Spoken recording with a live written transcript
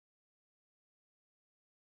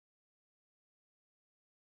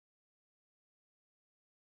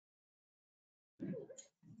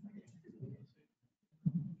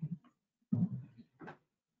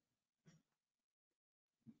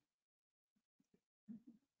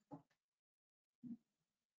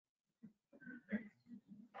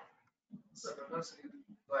So for those of you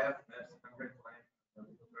who I haven't met, I'm Rick Lane, the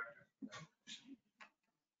legal director of that commission.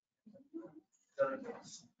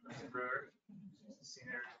 Lucy Brewer, she's a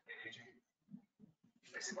senior AG.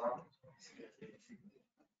 Tracy Long,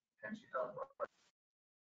 and she helped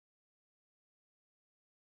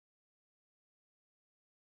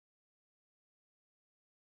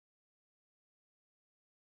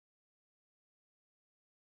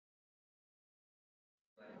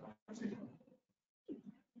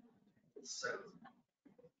so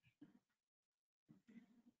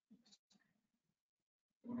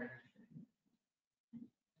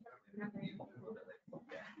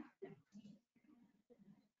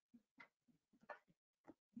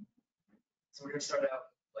so we're gonna start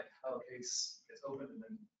out like how a case gets opened and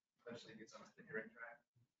then eventually gets onto the hearing track.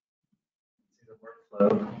 See the workflow.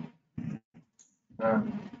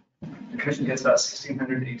 The commission gets about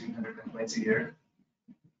 1,600 to 1,800 complaints a year.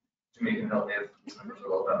 Jimmy can help me if these numbers are a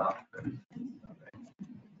little bit off.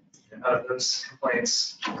 And out of those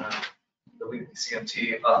complaints, the weekly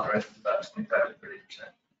CMT authorizes about 25 to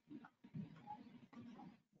 30%.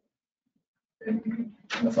 And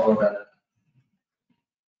I'm gonna follow that up.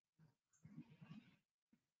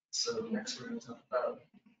 So next we're going to talk about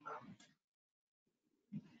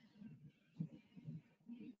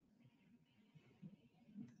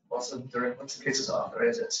also during once the case is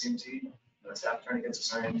authorized at CMT, the staff attorney gets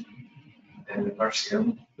assigned, and the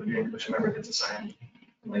RCM, the hearing commission member, gets assigned,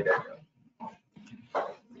 and they back up.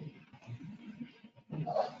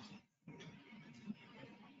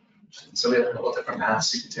 So we have a couple different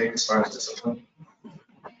paths you can take as far as discipline.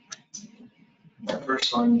 The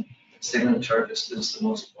first one, statement of charges, is the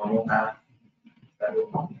most formal path that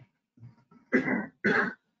will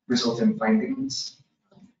result in findings.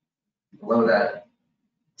 Below that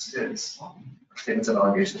is statements of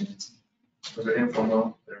allegations. Those are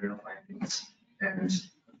informal, they're real findings, and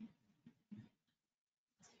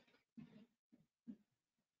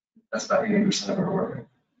that's about 80% of our work.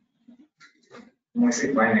 When we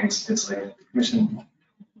say findings, it's like the commission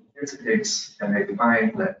here's a case and they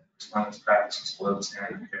find that respondent's practice was below the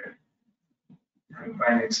standard of care. Having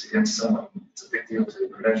findings against someone, it's a big deal to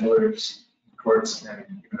credentialers, courts, and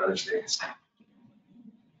even other states.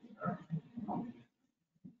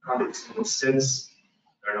 Context of SIDS,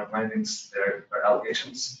 there are no findings, there are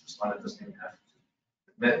allegations. Respondent doesn't even have to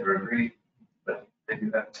admit or agree, but they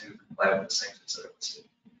do have to comply with the sanctions that are listed.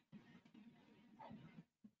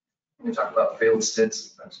 When we talk about failed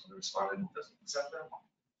SIDS, sometimes when the respondent doesn't accept them,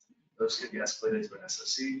 those could be escalated to an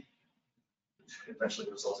SOC, which could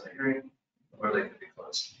eventually result in a hearing, or they could be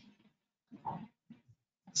closed.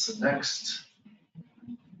 So next,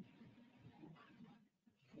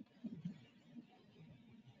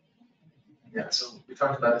 yeah, so we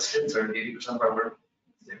talked about SIDS are 80% of our work.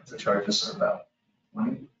 Statements of charges are about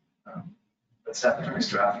 20. But staff attorneys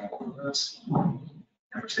drafting all of those.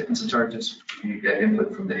 And for statements of charges, we get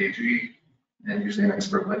input from the AG and usually an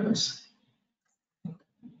expert witness.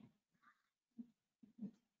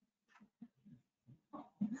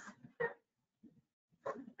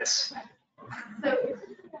 Yes. So it's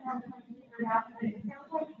just that figured out, but it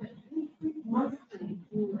sounds like that we mostly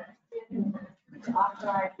do it to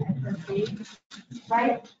authorize SOC,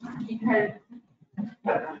 right? Because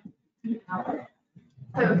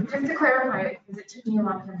so just to clarify, because it took me a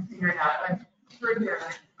long time to figure it out, like through here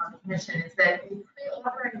on the commission, is that we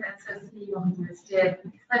pre-authorize SOC when we do a STID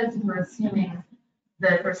because we're assuming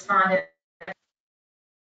the respondent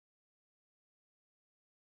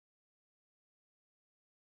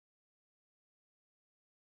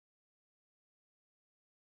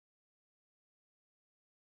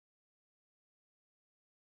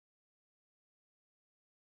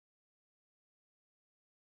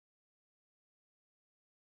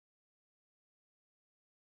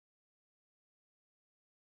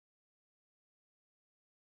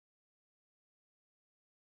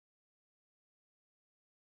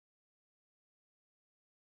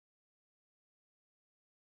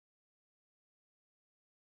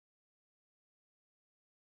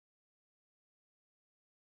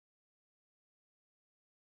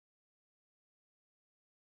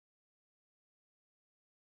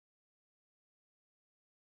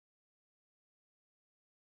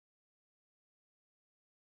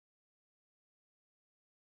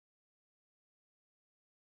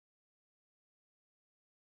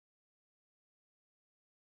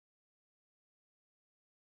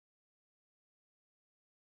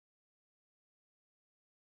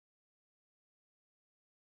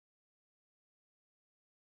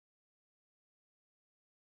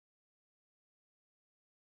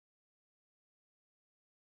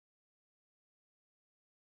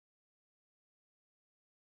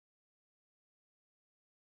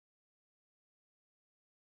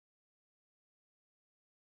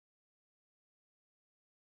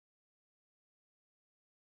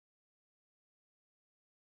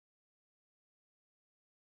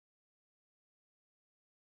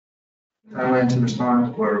timeline to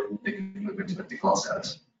respond, or they can move into a default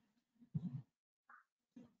status.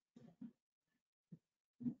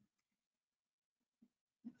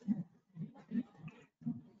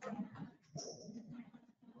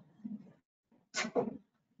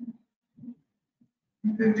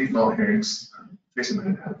 The default hearings, Tracy might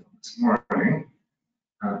have had this morning,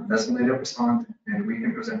 that's when they don't respond, and we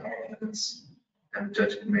can present our evidence, and the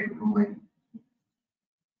judge can make a ruling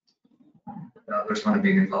without the respondent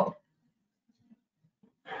being involved.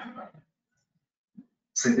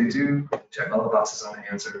 So they do check all the boxes on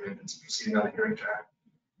the answer, and it's proceeding on the hearing track.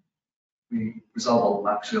 We resolve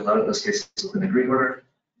actually a lot of those cases with an agreed order,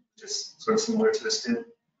 which is sort of similar to this did.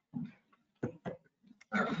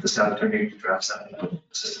 The staff attorney drafts out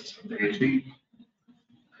assistance from the AG.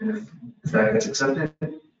 And if that gets accepted,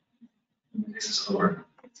 then the case is over.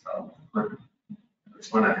 The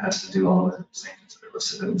respondent has to do all the sanctions that are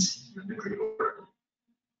listed in the agreed order.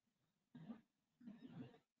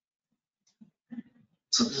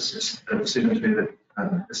 So this is just a signature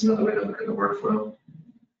that is another way to look at the workflow.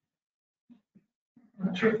 I'm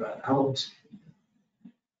not sure if that helps.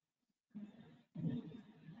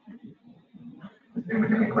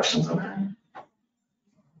 Anybody have any questions on that?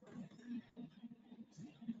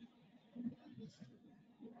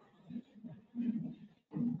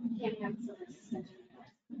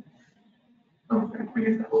 Oh, we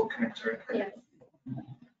need that little connector. Yes.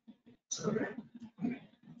 So, okay.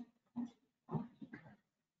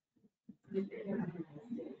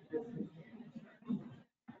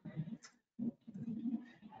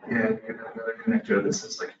 Yeah, we could have another connector that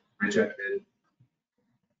says like rejected.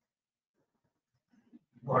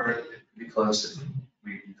 Or it could be closed if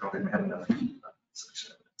we don't have enough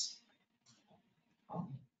such evidence.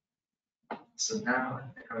 So now I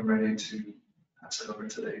think I'm ready to pass it over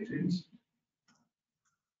to the AGs.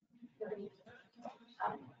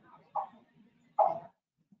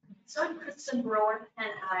 So I'm Kristen Brewer,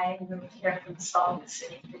 and I moved here from Salt Lake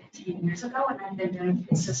City 15 years ago, and I've been doing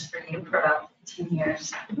cases for you for about 15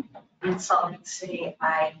 years. In Salt Lake City,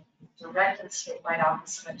 I directed the statewide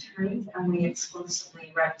office of attorneys, and we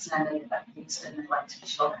exclusively represented abused and neglected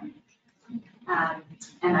children.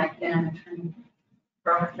 And I've been an attorney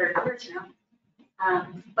for over 30 years now.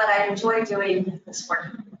 But I enjoy doing this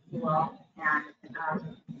work with you all, and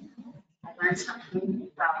I learned something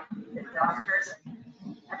about the doctors and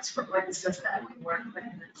expert witnesses that we work with.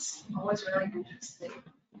 It's always really interesting,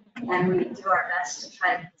 and we do our best to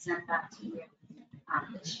try to present that to you.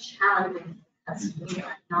 It's challenging because we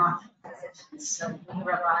are not physicians, so we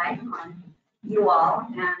rely on you all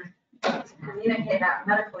and to communicate that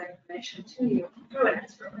medical information to you through an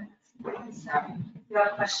expert witness. So if you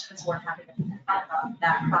have questions, we're happy to talk about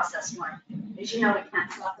that process more. As you know, we can't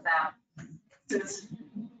talk about this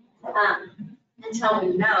until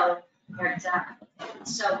we know they're done.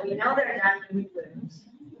 So we know they're done when we lose.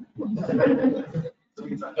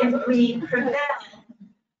 If we prevail,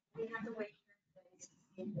 we have to wait for the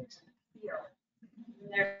see if there's an appeal. When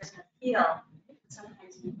there's an appeal,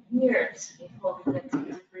 sometimes years before we get to the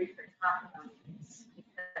agree for talking about this,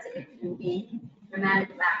 because it can be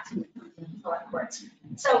remanded back to the appellate courts.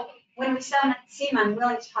 So when we seem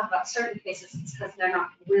unwilling to talk about certain cases, it's because they're not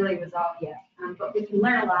really resolved yet. But we can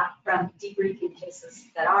learn a lot from debriefing cases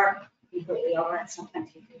that are completely over, and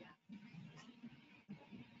sometimes we do that.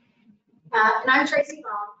 And I'm Tracy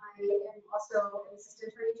Baum. I am also an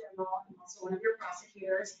assistant attorney general. I'm also one of your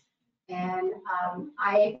prosecutors. And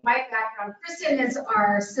my background, Kristen is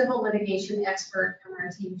our civil litigation expert on our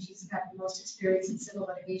team. She's got the most experience in civil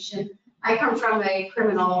litigation. I come from a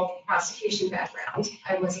criminal prosecution background.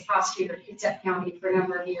 I was a prosecutor in Etiquette County for a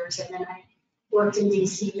number of years, and then I worked in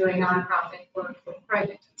DC doing nonprofit work with crime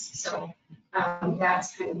victims. So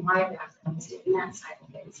that's kind of my background, is doing that side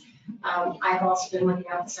of things. I've also been with the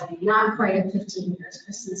office, I mean, not quite at 15 years.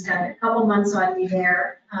 Kristen's got a couple months on me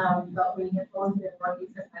there, but we have both been working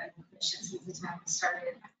for the medical commission since the time we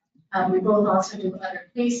started. We both also do other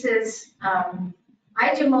cases.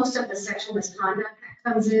 I do most of the sexual misconduct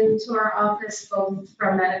that comes into our office, both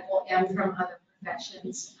from medical and from other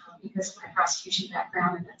professions, because of my prosecution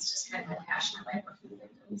background, and that's just kind of a passion I like working with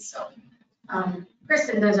victims. So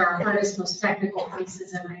Kristen does our hardest, most technical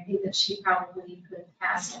cases, and I think that she probably could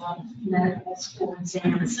pass a lot of medical school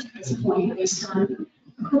exams at this point based on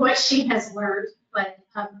what she has learned. But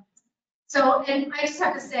and I just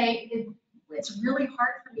have to say, it's really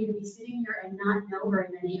hard for me to be sitting here and not know very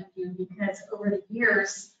many of you, because over the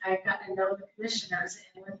years, I've gotten to know the commissioners,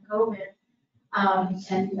 and with COVID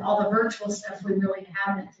and all the virtual stuff, we really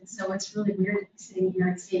haven't. And so it's really weird to be sitting here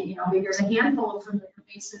and seeing, you know, I mean, there's a handful of familiar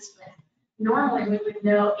faces, but normally we would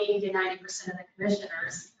know 80 to 90% of the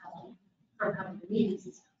commissioners. from coming to meetings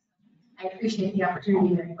and stuff. I appreciate the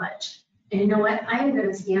opportunity very much. And you know what? I am going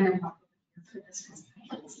to stand and walk over here for this because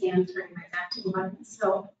I can't stand turning my back to the audience.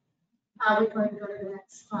 So we're going to go to the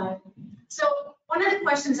next slide. So one of the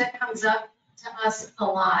questions that comes up to us a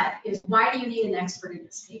lot is, why do you need an expert in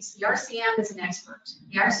this case? The RCM is an expert.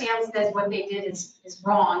 The RCM says what they did is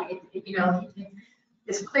wrong.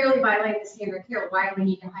 It's clearly violating the standard of care. Why do we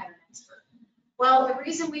need to hire an expert? Well, the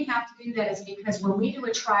reason we have to do that is because when we do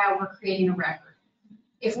a trial, we're creating a record.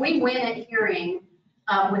 If we win a hearing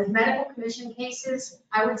with medical commission cases,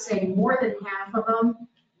 I would say more than half of them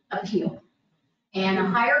appeal. And a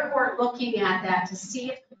higher court looking at that to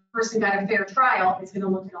see if the person got a fair trial is going to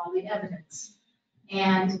look at all the evidence.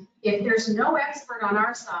 And if there's no expert on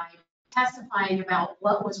our side testifying about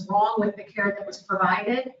what was wrong with the care that was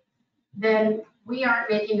provided, then we aren't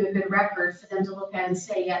making a good record for them to look at and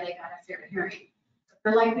say, yeah, they got a fair hearing.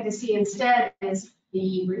 What we're likely to see instead is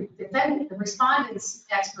the respondent's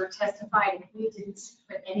expert testified and we didn't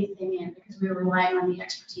put anything in because we were relying on the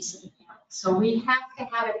expertise of the panel. So we have to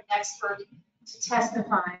have an expert to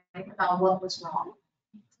testify about what was wrong.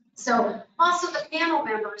 So also the panel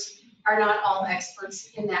members are not all experts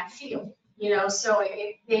in that field, so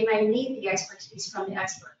they might need the expertise from the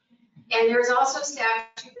expert. And there's also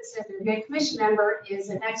statute that says that a good commission member is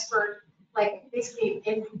an expert, like basically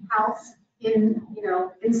in-house,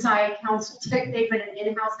 inside counsel type, but an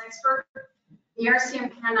in-house expert. The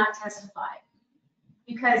RCM cannot testify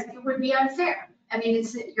because it would be unfair. I mean,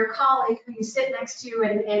 it's your colleague who you sit next to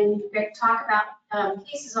and you talk about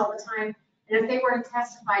cases all the time. And if they were to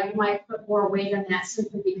testify, you might put more weight on that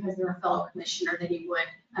simply because they're a fellow commissioner than you would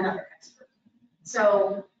another expert.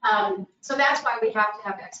 So, so that's why we have to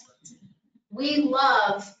have experts. We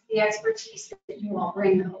love the expertise that you all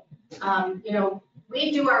bring, though.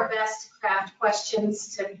 We do our best to craft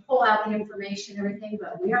questions to pull out the information and everything,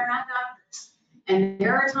 but we are not doctors. And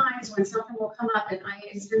there are times when something will come up, and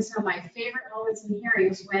it's been some of my favorite moments in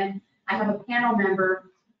hearings when I have a panel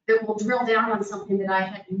member that will drill down on something that I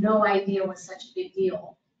had no idea was such a big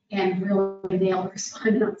deal and really nail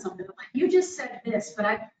responded on something. I'm like, you just said this, but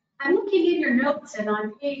I'm looking in your notes and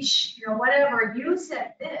on page, whatever, you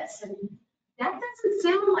said this, and that doesn't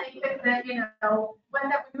sound like that, what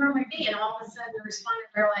that would normally be. And all of a sudden the respondent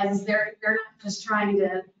realizes they're not just trying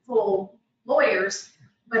to fool lawyers,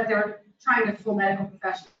 but they're trying to fool medical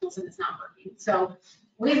professionals, and it's not working. So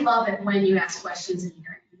we love it when you ask questions in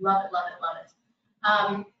hearing. We love it, love it, love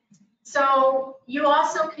it. So you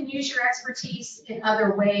also can use your expertise in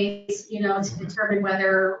other ways, to determine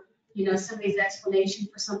whether, somebody's explanation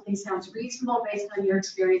for something sounds reasonable based on your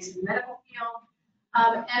experience in the medical field.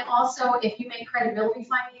 And also, if you make credibility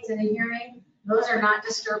findings in a hearing, those are not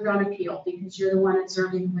disturbed on appeal because you're the one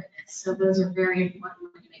observing the witness. So those are very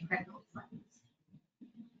important when you make credibility findings.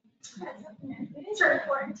 It is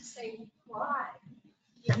important to say why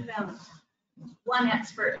you found one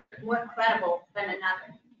expert more credible than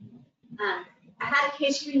another. I had a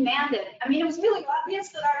case remanded. I mean, it was really obvious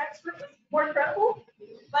that our expert was more credible,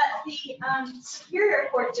 but the Superior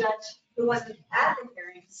Court judge who wasn't at the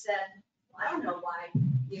hearing said, well, I don't know why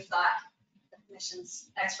you thought the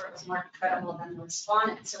commission's expert was more credible than the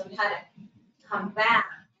respondent. So we had to come back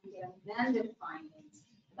and get amended findings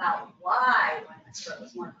about why one expert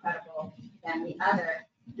was more credible than the other.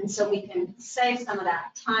 And so we can save some of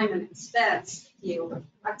that time and expense if you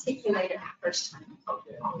articulate it the first time.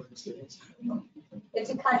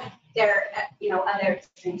 It's because they're, other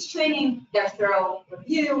experience training, their thorough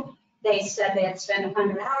review. They said they had spent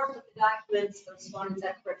 100 hours with the documents. The respondent's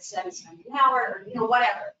expert said he spent an hour, or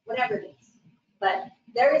whatever it is. But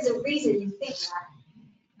there is a reason you think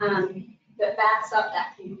that that backs up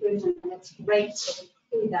that conclusion, and it's great to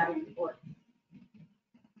include that in the report.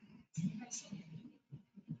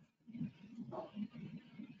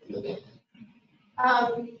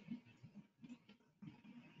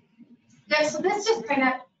 Yeah, so this just kind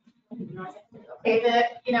of,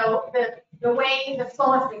 the way, the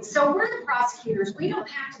flow of things. So we're the prosecutors. We don't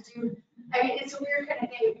have to do, it's a weird kind of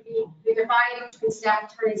thing. We divide between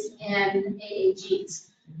staff attorneys and AAGs.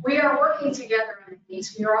 We are working together on the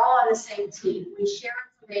case. We are all on the same team. We share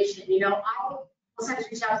information. I'll sometimes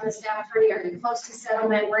reach out to the staff attorney. Are you close to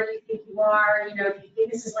settlement? Where do you think you are? If you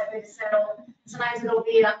think this is likely to settle, sometimes it'll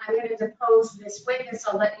be, I'm going to depose this witness.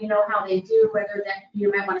 I'll let you know how they do, whether that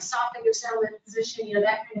you might want to soften your settlement position,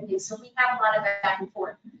 that kind of thing. So we have a lot of back and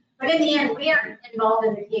forth. But in the end, we aren't involved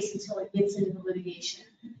in the case until it gets into the litigation.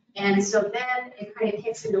 And so then it kind of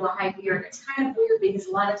kicks into a high gear. And it's kind of weird because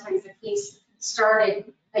a lot of times the case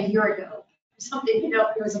started a year ago. Something, there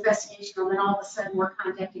was investigation, and then all of a sudden we're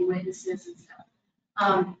contacting witnesses and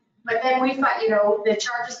stuff. But then we find, the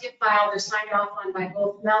charges get filed, they're signed off on by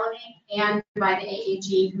both Melanie and by the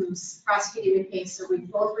AAG who's prosecuting the case. So we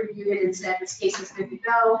both reviewed it and said this case is good to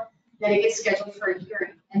go. Then it gets scheduled for a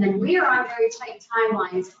hearing. And then we are on very tight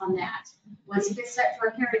timelines on that. Once it gets set for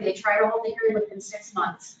a hearing, they try to hold the hearing within 6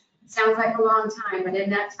 months. Sounds like a long time, but in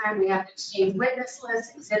that time, we have to exchange witness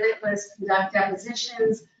lists, exhibit lists, conduct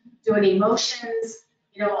depositions, do any motions,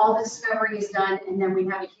 all discovery is done, and then we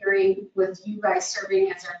have a hearing with you guys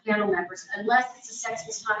serving as our panel members. Unless it's a sex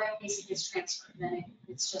misconduct case, it gets transferred, then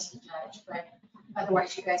it's just the judge. But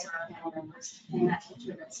otherwise, you guys are our panel members, and that's what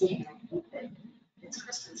you're seeing. I think that it's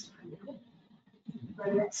Kristen's time now. Go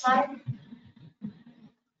to the next slide.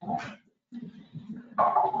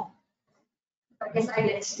 I guess I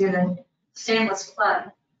get to do the shameless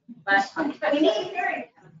plug, but we need hearing.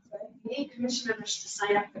 We need commission members to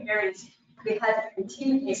sign up for hearings. We've had to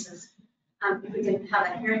continue cases if we didn't have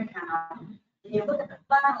a hearing panel. And you look at the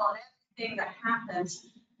funnel and everything that happens,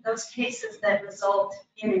 those cases that result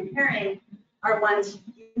in a hearing are ones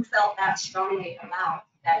you felt that strongly about,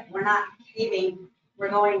 that we're not caving, we're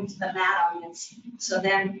going to the mat audience. So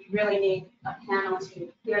then you really need a panel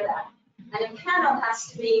to hear that. And a panel has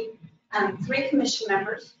to be 3 commission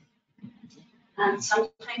members.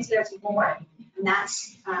 Sometimes there's more, and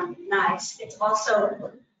that's nice. It's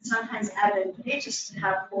also sometimes advantageous to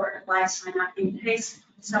have 4 or 5 sign up in case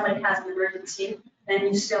somebody has an emergency, then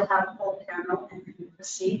you still have a full panel and can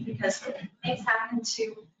proceed because things happen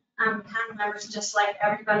to panel members just like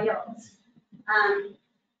everybody else.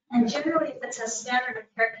 And generally, if it's a standard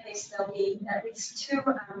of care case, there'll be at least 2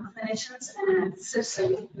 clinicians and a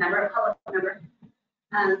citizen member, a public member.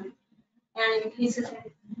 And in cases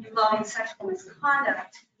involving sexual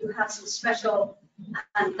misconduct, you have some special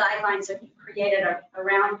guidelines that we created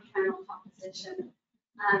around panel composition.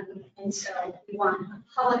 And so we want a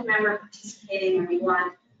public member participating, and we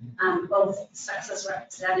want both sexes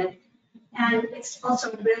represented. And it's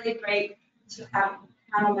also really great to have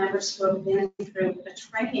panel members who have been through the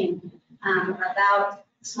training about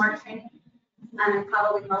SMART training. And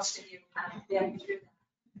probably most of you have been through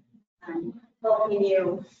that. Helping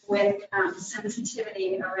you with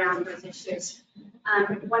sensitivity around those issues.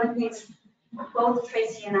 One of the things, both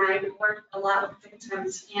Tracy and I worked a lot with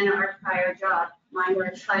victims in our prior job. Mine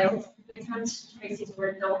were child victims, Tracy's were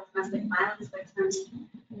adult domestic violence victims.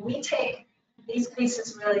 We take these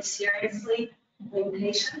cases really seriously when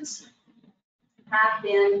patients have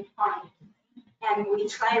been harmed. And we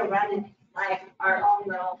try to run it like our own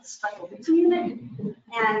little special victim unit.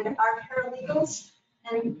 And our paralegals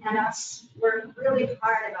and us, we're really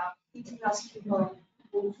hard about keeping those people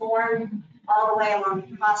informed all the way along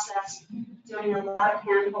the process, doing a lot of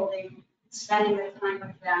hand-holding, spending the time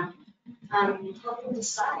with them, helping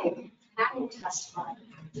decide, can you testify?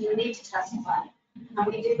 Do you need to testify?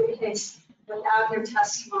 We do the case without your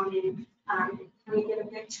testimony. Can we get a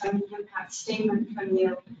victim impact statement from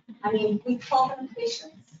you? I mean, we call them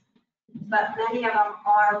patients, but many of them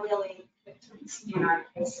are really victims in our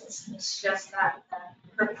cases. It's just that the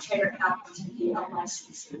perpetrator happens to be a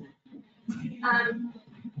licensee. And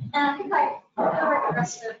I think I covered the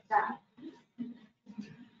rest of that.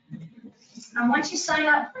 Once you sign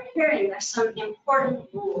up for a hearing, there's some important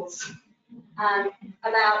rules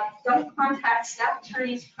about don't contact staff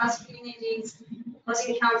attorneys, prosecuting agents,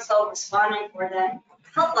 opposing counsel, responding, or the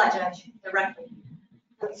health law judge directly.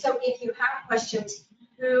 So if you have questions,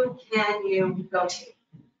 who can you go to?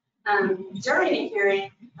 During a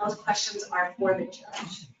hearing, those questions are for the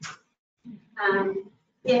judge.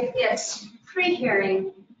 If it's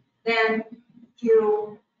pre-hearing, then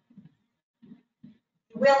you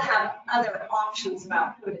will have other options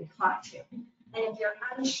about who to talk to. And if you're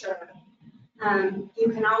unsure, you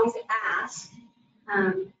can always ask,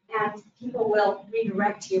 and people will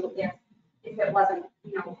redirect you if it wasn't,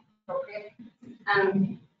 appropriate.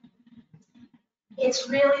 It's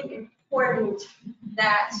really important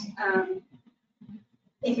that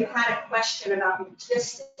if you had a question about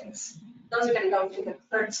logistics, those are going to go to the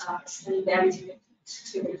clerk's office and then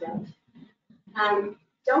to the judge.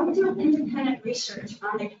 Don't do independent research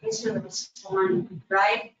on the case of the respondent,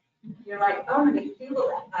 right? You're like, oh, I'm going to Google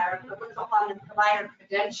that buyer, but look up on the provider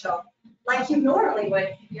credential, like you normally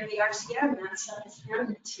would. You're the RCM, that stuff is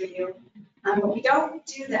handed to you. But we don't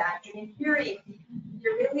do that. In a hearing,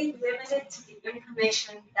 you're really limited to the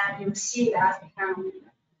information that you receive as a panel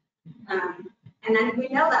member. And then we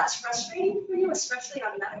know that's frustrating for you, especially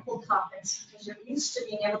on medical topics, because you're used to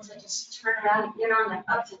being able to just turn around and get on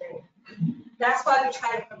the up to date. That's why we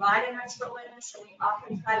try to provide an expert witness, and we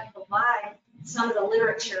often try to provide some of the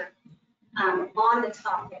literature on the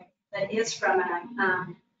topic that is from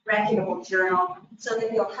reputable journal so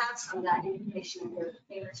that you'll have some of that information at your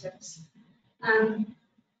fingertips. And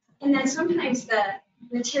then sometimes the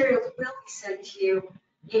materials will be sent to you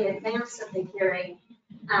in advance of the hearing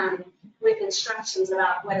with instructions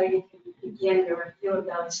about whether you can begin your review of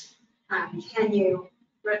those. Can you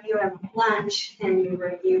review them at lunch? Can you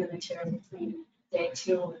review the material between day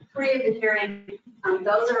 2 and 3 of the hearing?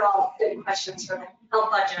 Those are all good questions for the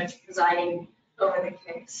health law judge presiding over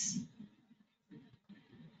the case.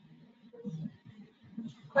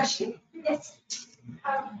 Question? Yes.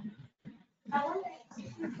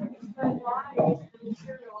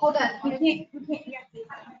 Hold on, we can't hear.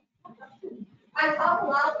 I talk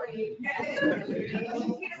loudly.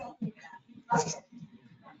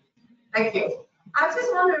 Thank you. I was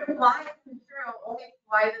just wondering why the material only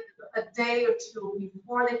provided a day or 2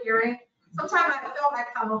 before the hearing. Sometimes I feel like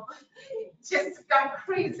I'm just got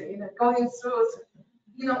crazy, going through,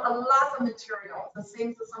 a lot of material. It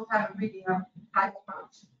seems that sometimes reading a high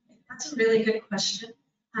punch. That's a really good question.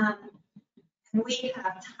 And we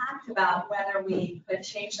have talked about whether we could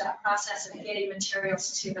change that process of getting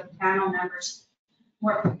materials to the panel members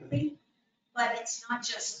more quickly. But it's not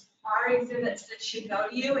just our exhibits that should go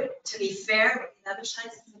to you. To be fair, with the other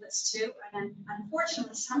side's exhibits too. And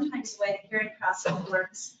unfortunately, sometimes the way the hearing process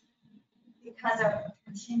works, because of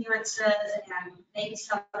continuances and maybe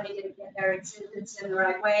somebody didn't get their exhibits in the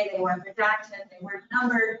right way, they weren't redacted, they weren't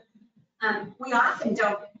numbered. We often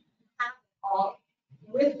don't have it all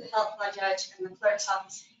with the health law judge and the clerk's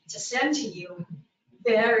office to send to you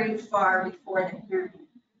very far before the hearing.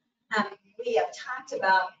 We have talked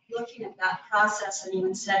about looking at that process and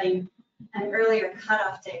even setting an earlier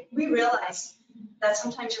cutoff date. We realize that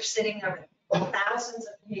sometimes you're sitting there with thousands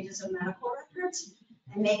of pages of medical records,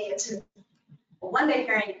 and maybe it's a 1-day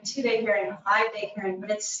hearing, a 2-day hearing, a 5-day hearing, but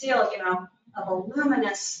it's still, a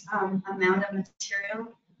voluminous amount of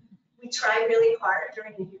material. We try really hard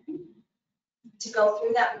during the hearing to go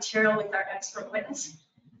through that material with our expert witness,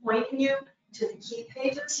 pointing you to the key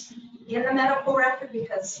pages in the medical record,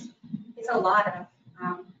 because it's a lot of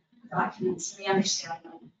documents. We understand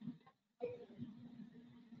them.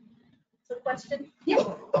 So question? Yeah.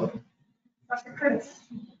 Dr. Curtis.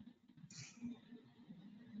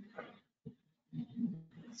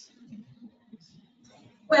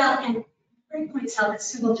 Well, and Greg points out that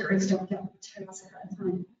civil juries don't get materials ahead of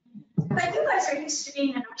time. But you guys are used to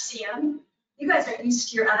being an RCM. You guys are used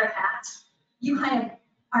to your other hats. You kind of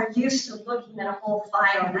are used to looking at a whole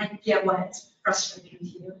file, and I get why it's frustrating to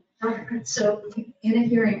you. So in a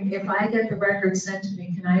hearing, if I get the records sent to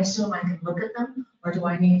me, can I assume I can look at them, or do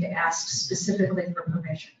I need to ask specifically for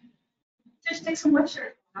permission? Just take some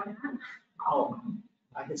lecture. I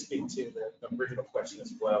can speak to the original question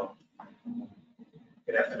as well.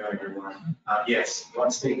 Good afternoon, everyone. Yes,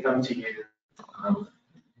 once they come to you,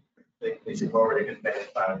 they should have already been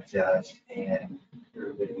vetted by the judge and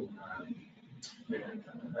through the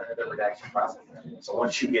redaction process. So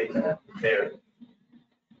once you get them, they're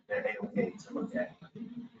okay to look at.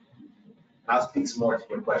 I'll speak some more to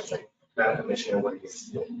your question, Madam Commissioner, what it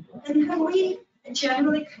is. And have we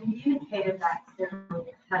generally communicated that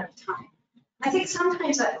clearly ahead of time? I think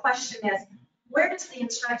sometimes that question is, where does the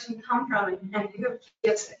instruction come from and who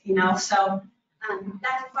gives it, So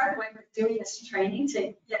that's part of why we're doing this training,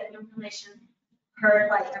 to get information heard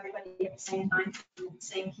by everybody at the same time, the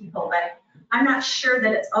same people. But I'm not sure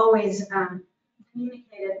that it's always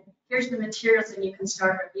communicated. Here's the materials and you can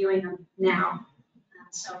start reviewing them now.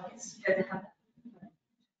 So it's good to have that.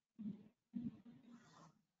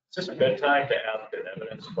 Is this a good time to ask an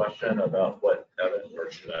evidence question about what evidence, or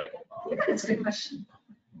should I? Yeah, that's a good question.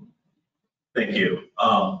 Thank you.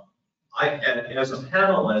 As a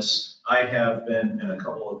panelist, I have been in a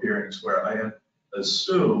couple of hearings where I have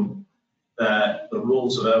assumed that the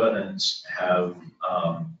rules of evidence have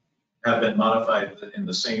been modified in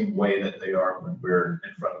the same way that they are when we're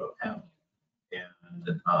in front of a panel.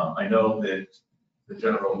 And I know that the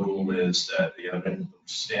general rule is that the evidence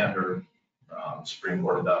standard Supreme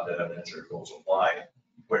Court adopted evidentiary rules apply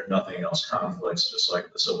where nothing else conflicts, just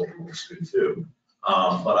like the civil rules do too.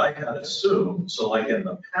 But I had assumed, so like in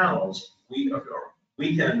the panels, we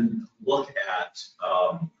can look at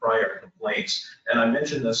prior complaints, and I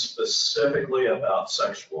mentioned this specifically about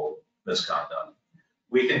sexual misconduct.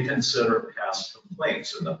 We can consider past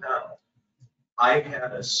complaints in the panel. I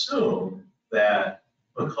had assumed that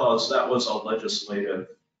because that was a legislative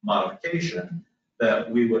modification,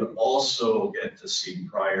 that we would also get to see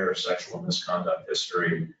prior sexual misconduct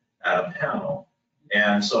history at a panel.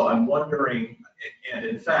 And so I'm wondering, and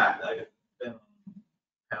in fact, I've been on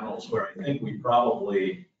panels where I think we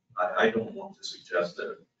probably, I don't want to suggest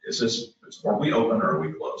that, is this questions. Are we open or are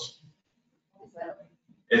we closed?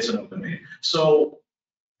 It's an open meeting. So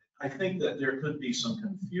I think that there could be some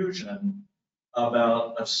confusion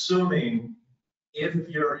about assuming if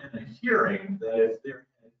you're in a hearing, that if there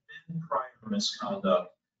had been prior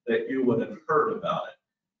misconduct, that you would have heard about it.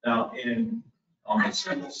 Now, on the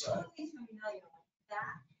civil side. I'm totally familiar with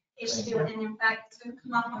that issue, and in fact, it's going to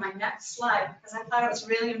come up on my next slide, because I thought it was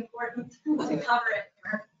really important to cover it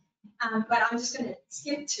here. But I'm just going to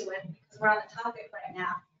skip to it, because we're on the topic right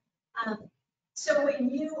now. So when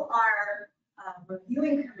you are a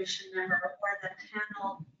reviewing commission member or the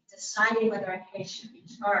panel deciding whether a case should be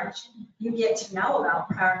charged, you get to know about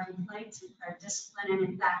prior complaints and prior discipline, and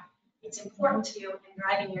in fact, it's important to you in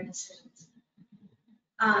driving your decisions.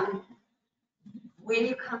 When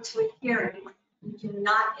you come to a hearing, you do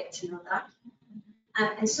not get to know that.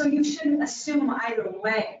 And so you shouldn't assume either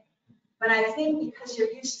way. But I think because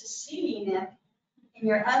you're used to seeing it in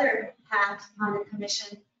your other hat on the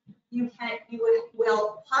commission, you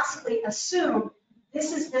will possibly assume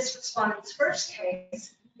this is this respondent's first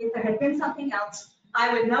case. If there had been something else,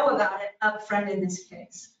 I would know about it up front in this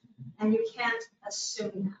case. And you can't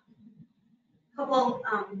assume that. Couple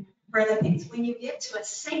further things. When you get to a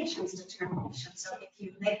sanctions determination, so if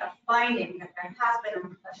you make a finding that there has been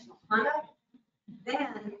unprofessional conduct,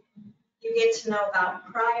 then you get to know about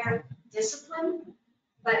prior discipline,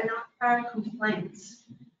 but not prior complaints.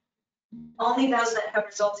 Only those that have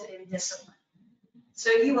resulted in discipline. So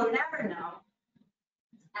you will never know,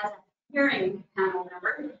 as a hearing panel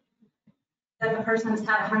member, that the person has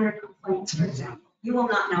had 100 complaints, for example. You will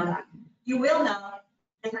not know that. You will know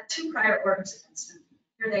they had 2 prior orders against them.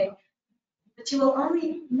 Here they are. But you will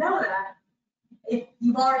only know that if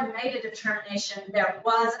you've already made a determination there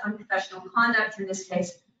was unprofessional conduct in this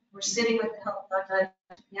case. We're sitting with the health judge.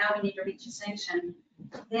 Now we need to reach a sanction.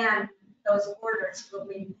 Then those orders will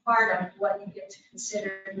be part of what you get to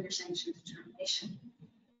consider in your sanction determination.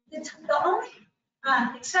 The only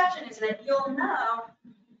exception is that you'll know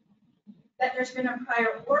that there's been a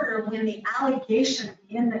prior order when the allegation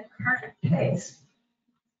in the current case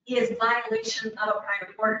is violation of a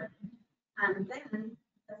prior order. And then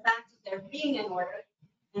the fact that there being an order,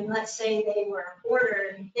 and let's say they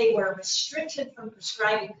were restricted from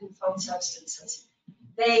prescribing controlled substances.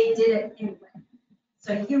 They did it anyway.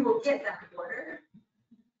 So you will get that order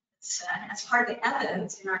as part of the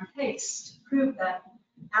evidence in our case to prove that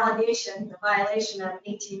allegation, the violation of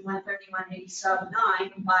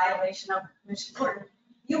 18-131-80-9, violation of the commission order.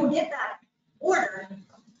 You will get that order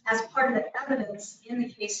as part of the evidence in the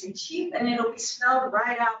case in chief, and it'll be spelled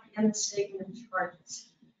right out in the statement of charges.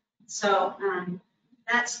 So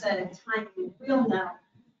that's the time we will know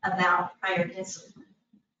about prior discipline.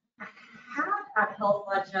 Have a health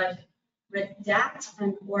law judge redact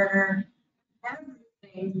an order,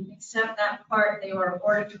 everything except that part they were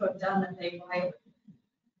ordered to have done that they violated.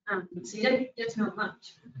 So you didn't get to know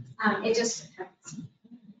much. It just depends.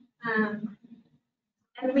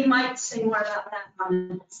 And we might say more about that on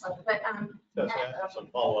the next slide. But That's a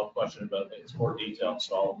follow-up question, but it's more detailed,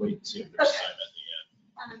 so I'll wait and see if there's time at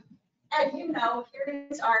the end. As you know,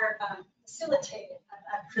 hearings are facilitated. A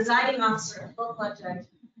presiding officer, a full court judge,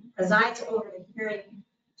 presides over the hearing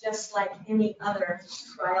just like any other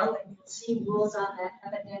trial. And you'll see rules on that,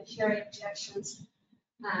 evidentiary objections.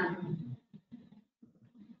 And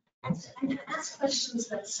ask questions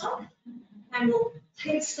themselves. And we'll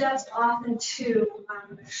take steps often to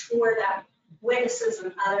assure that witnesses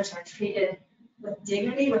and others are treated with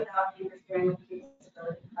dignity without interfering with people's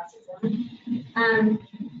ability to cross-examine.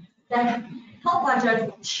 The health law judge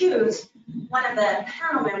will choose one of the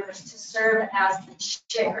panel members to serve as the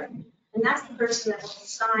chair, and that's the person that will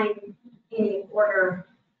sign any order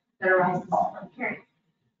that arises from hearing.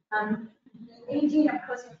 The AG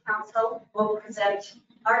opposing counsel will present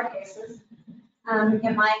our cases.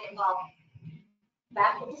 It might involve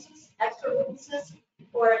back witnesses, expert witnesses,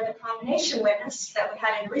 or the combination witness that we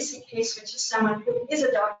had in a recent case, which is someone who is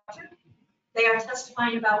a doctor. They are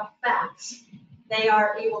testifying about facts. They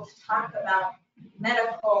are able to talk about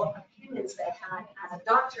medical opinions they had as a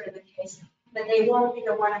doctor in the case, but they won't be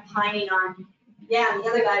the one opining on, yeah, the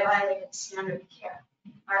other guy violated standard of care.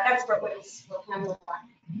 Our expert witness will handle that.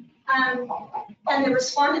 And the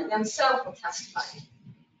respondent themselves will testify.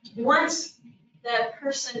 Once the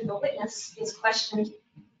person, the witness, is questioned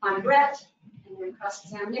on direct and then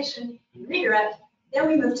cross-examination and redirect, then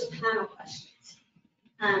we move to panel questions.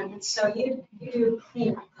 And so you do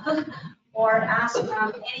cleanup or ask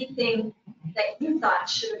anything that you thought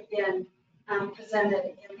should have been presented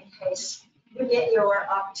in the case. You get your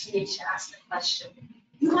opportunity to ask the question.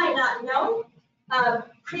 You might not know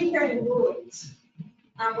pre-hearing rulings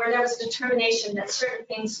where there was determination that certain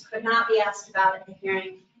things could not be asked about at the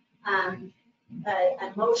hearing. A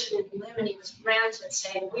motion in limine was granted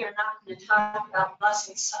saying we are not going to talk about thus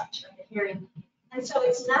and such at the hearing. And so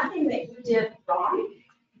it's nothing that you did wrong.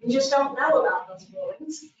 You just don't know about those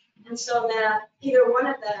rulings. And so that either one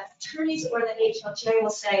of the attorneys or the HLJ will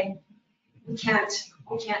say, we can't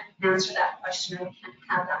answer that question, or we can't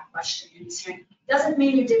have that question in this hearing. Doesn't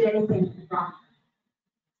mean you did anything wrong.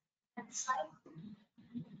 Next slide.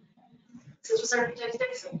 This was our Judge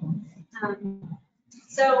Dixon.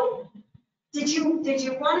 So did you want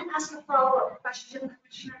to ask a follow-up question,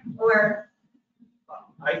 Commissioner, or?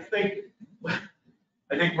 I think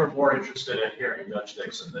we're more interested in hearing Judge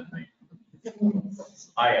Dixon than me.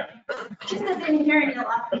 I am. Just as in hearing, you'll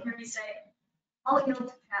often hear me say, I'll yield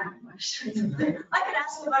to panel questions. I could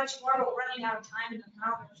ask a bunch more, but we're running out of time, and the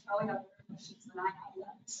panel is probably have more questions than I have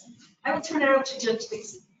left. So I will turn it over to Judge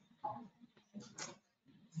Dixon.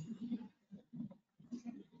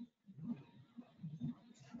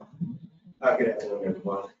 Good afternoon,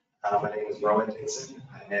 everyone. My name is Rowan Dixon.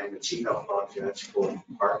 I am the Chief Health Law Judge for the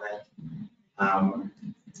department.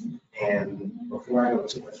 And before I go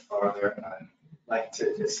too much farther, I'd like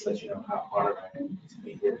to just let you know how honored I am to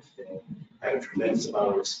be here today. I have a tremendous amount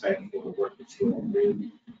of respect for the work that you all do.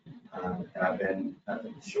 And I've been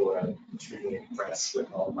sure I'm extremely impressed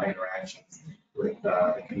with all of my interactions with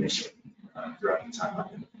the commission throughout the time I've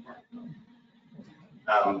been in the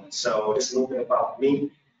department. So just a little bit about me.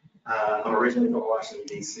 I'm originally from Washington,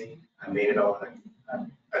 D.C. I made it all.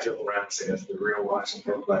 I joke around and say that's the real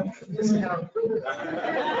Washington, but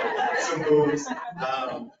some moves.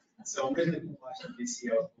 So originally from Washington, D.C.,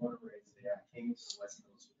 I was born and raised there. I came to the West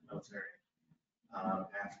Coast with the military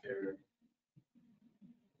after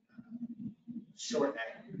short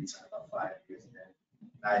active duty time, about 5 years, and then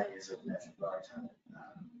 9 years of National Guard time.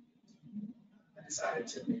 I decided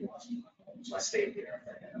to make Washington my home, so I stayed here.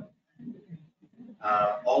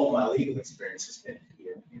 All of my legal experience has been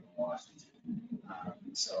here in Washington.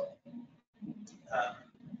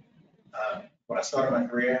 When I started my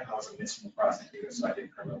career, I was a municipal prosecutor, so I did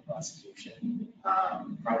criminal prosecution.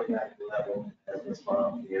 Probably not at the level as was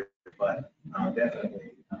found here, but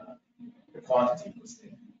definitely the quantity was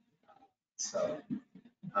there. So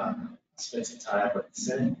I spent some time with the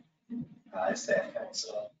Senate, staff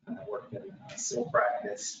counsel. I worked in civil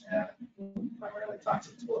practice and primarily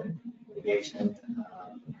toxic tort litigation.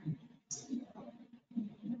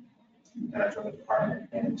 And I joined the department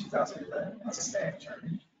in 2011 as a staff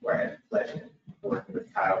attorney, where I had the pleasure of working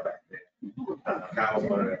with Kyle back then. Kyle was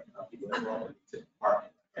one of the people that brought me to the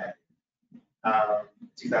department.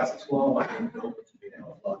 2012, I moved over to be the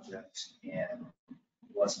health law judge and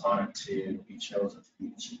was honored to be chosen to be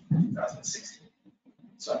the chief in 2016.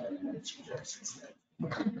 So I've been the chief judge since then.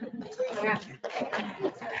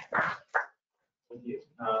 Thank you.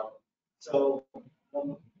 So, which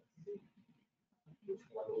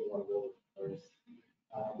one do we want to go with first?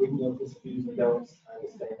 We can go with views and don'ts. I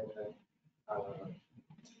understand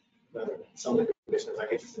that some of the commissioners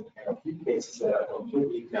are interested in a few cases that are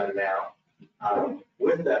completely done now.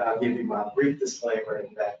 With that, I'll give you my brief disclaimer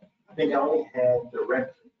in that I think I only had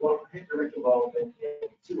direct involvement in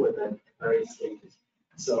 2 of them at various stages.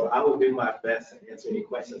 So I will do my best to answer any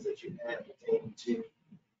questions that you have pertaining to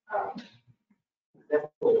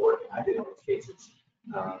definitely the work I did on those cases.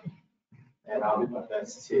 And I'll do my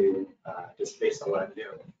best to, just based on what I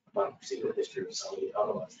do, about the procedural history of some of the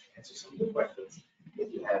other ones, to answer some of the questions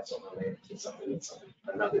if you have some related to something that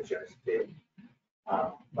another judge did.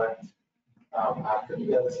 But I put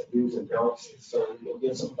together some do's and don'ts, so we'll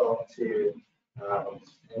give some thought to,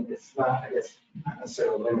 and it's not, I guess, not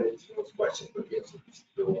necessarily limited to those questions, but give some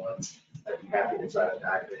particular ones. I'd be happy to try to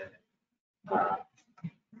dive in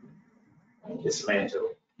and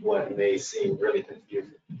dismantle what may seem really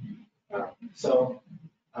confusing. Some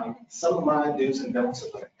of my do's and don'ts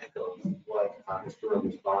are going to echo what Mr.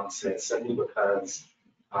 Ruby's bond said, simply because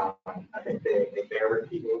I think they bear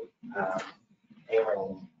repeating,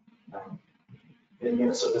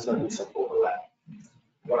 and so there's going to be some overlap.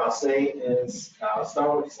 What I'll say is, I'll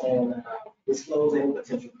start with saying disclosing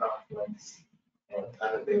potential conflicts and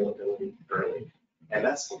unavailability early. And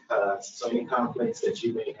that's because so many conflicts that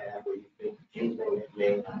you may have where you think anything that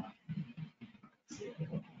may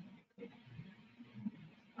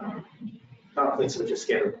conflicts with your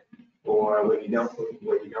schedule, or where you don't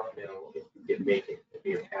know if you can make it to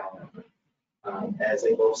be a panel member. As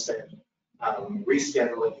they both said,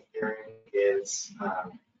 rescheduling a hearing is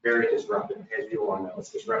very disruptive, as you all know.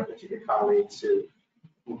 It's disruptive to your colleagues who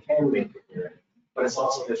can make the hearing, but it's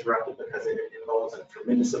also disruptive because it involves a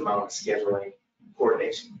tremendous amount of scheduling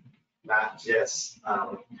coordination. not just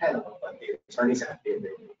panel, but the attorneys have to be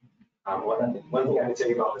available. One thing I can tell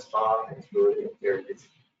you about this bar is really very busy.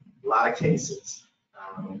 A lot of cases.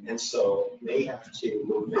 And so they have to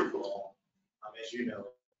move it along. As you know,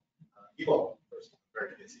 you all are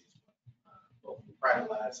very busy, both in private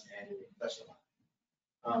lives and in professional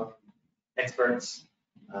lives. Experts,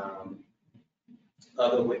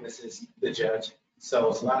 other witnesses, the judge. So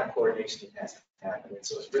it's a lot of coordination that has to happen. And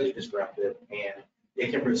so it's really disruptive, and it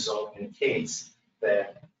can result in a case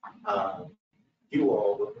that you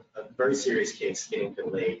all, with a very serious case, getting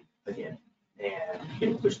delayed again and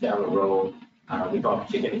getting pushed down the road. We call it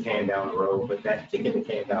kicking the can down the road, but that kicking the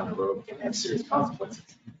can down the road can have serious consequences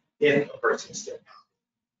if a person is still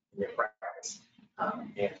in their practice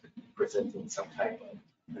and presenting some type of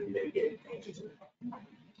unmitigated danger to them.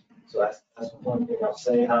 So that's one thing I'll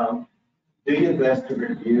say. Do your best to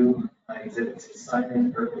review exhibits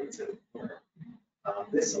assigned early to the hearing.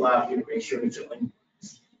 This allows you to make sure that you're linked.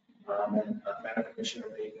 And Madam Commissioner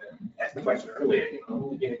asked the question earlier,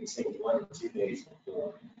 only getting these things 1 or 2 days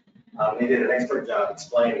before. They did an expert job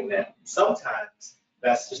explaining that sometimes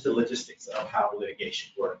that's just the logistics of how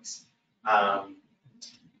litigation works.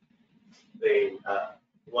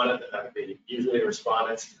 Usually the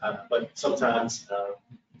respondents, but sometimes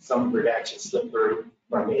some redactions slip through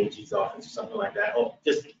from the AG's office or something like that. Or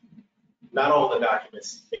just not all the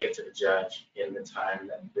documents make it to the judge in the time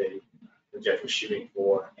that the judge was shooting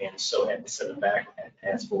for, and so had to send them back and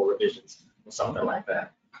ask for revisions or something like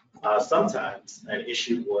that. Sometimes an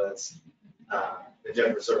issue was the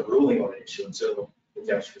judge was sort of ruling on an issue until the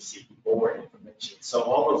judge received more information. So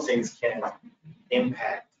all those things can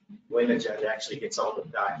impact when the judge actually gets all the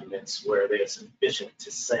documents where they're sufficient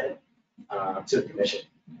to send to the commission.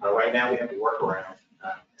 Right now we have a workaround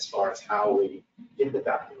as far as how we get the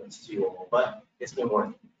documents to you all, but it's been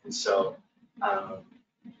working. And so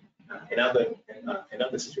in other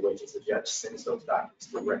situations, the judge sends those documents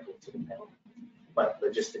directly to the panel. But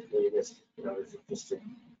logistically, there's just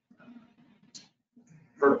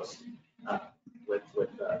hurdles with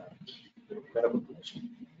the medical commission,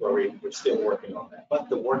 where we're still working on that. But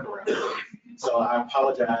the workaround. So I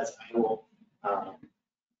apologize. I will.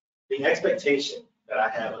 The expectation that I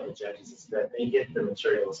have of the judges is that they get the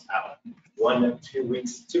materials out 1 to 2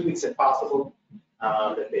 weeks, 2 weeks if possible.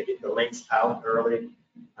 That they get the links out early.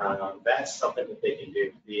 That's something that they can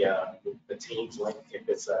do. The Teams link, if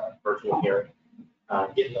it's a virtual hearing.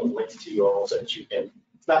 Getting those links to you all so that you can,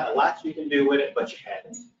 it's not a lot you can do with it, but you have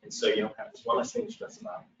it. And so you don't have this one less thing to stress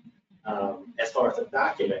about. As far as the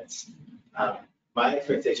documents, my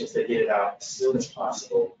expectation is to get it out as soon as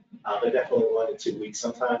possible, but definitely 1 to 2 weeks,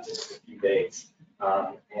 sometimes it's a few days.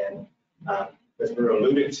 And as we were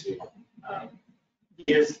alluding to,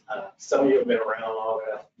 years, some of you have been around long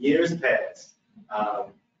enough, years past,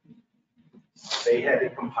 they had to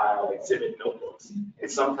compile exhibit notebooks.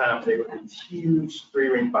 And sometimes they were these huge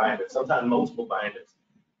 3-ring binders, sometimes multiple binders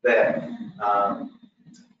that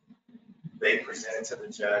they presented to the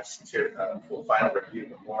judge for final review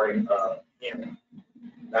the morning of hearing.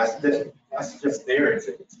 That's just their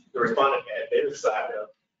exhibits. The respondent had their side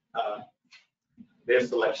of their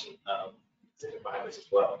selection of exhibit binders as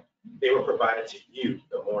well. They were provided to you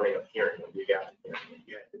the morning of hearing when you got the hearing.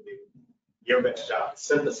 You had to do your best job to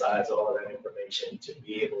synthesize all of that information to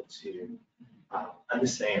be able to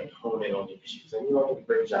understand, hone in on the issues. And you all did a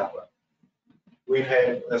great job of it. We've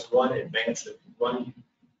had, that's one thing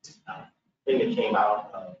that came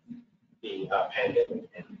out of the pandemic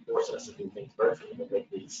and forced us to do things virtually and make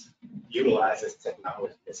these, utilize this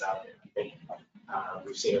technology that's out there. I think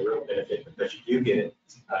we've seen a real benefit because you do get it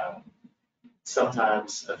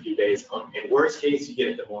sometimes a few days on. In worst case, you get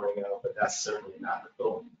it the morning of, but that's certainly not the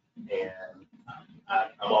goal. And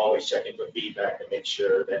I'm always checking for feedback to make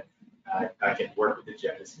sure that I can work with the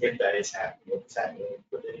judges if that is happening, if it's happening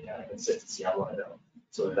with any kind of consistency. I want to know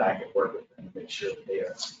so that I can work with them to make sure that they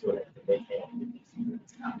are doing everything they can to get these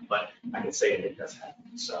units out. But I can say that it does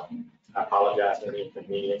happen. So I apologize for the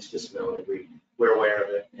inconvenience. Just know that we're aware of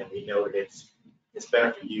it, and we know that it's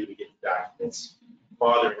better for you to get the documents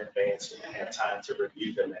farther in advance and have time to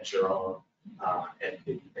review them at your own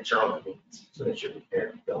at your own convenience, so that you're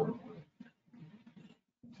prepared to go.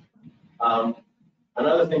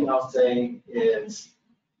 Another thing I'll say is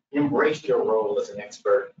embrace your role as an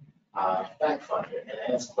expert fact finder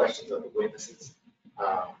and ask questions of the witnesses.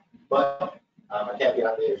 But a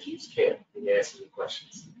caveat there is use care when you answer the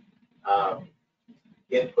questions.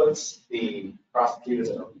 It puts the prosecutors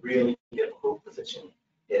in a really difficult position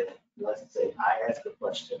if, let's say, I ask a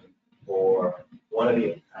question or one of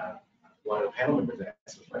the panel members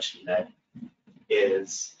asks a question that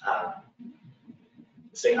is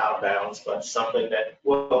say out of bounds, but something that,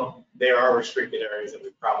 well, there are restricted areas that we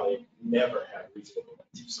probably never have reason to go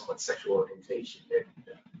into someone's sexual orientation, their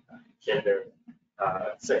gender,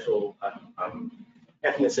 sexual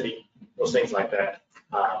ethnicity, those things like that,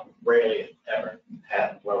 rarely ever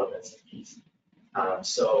have relevance to these.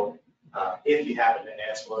 So if you happen to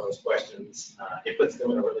ask one of those questions, it puts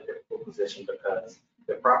them in a really difficult position because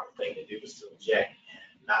the proper thing to do is to object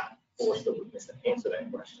and not force the witness to answer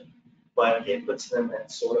that question. But it puts them in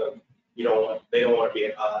sort of, they don't want to be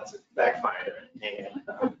at odds with the fact finder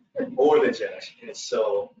and or the judge. And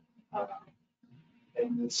so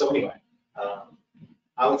anyway,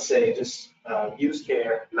 I would say just use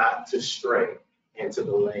care not to stray into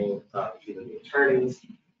the lane of either the attorneys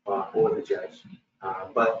or the judge.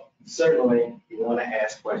 But certainly you want to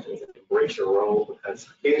ask questions and embrace your role, because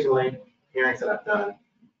occasionally hearings that I've done,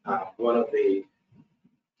 one of the,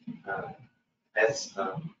 as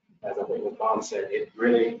I think what Mom said,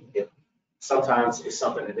 it sometimes is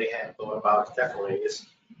something that they hadn't thought about. Definitely is.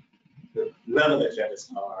 None of the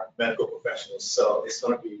judges are medical professionals, so it's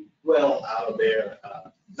going to be well out of their,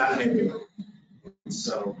 not in their room.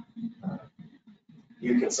 So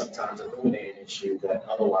you can sometimes illuminate an issue that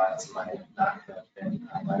otherwise might not have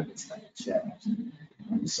been studied checked.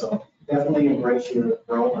 So definitely embrace your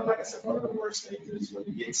role. And like I said, one of the worst things is when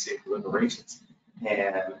you get sick deliberations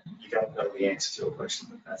and you don't know the answer to a question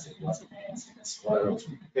because it wasn't answered. It's one of those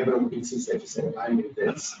pivotal pieces that you say, if I knew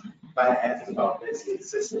this, if I asked about this, the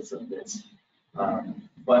existence of this.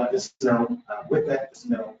 But just know, with that, just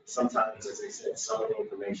know sometimes, as I said, some of the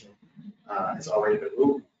information has already been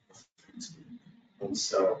moved. And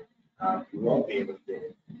so you won't be able to do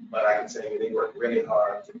it. But I can tell you, they work really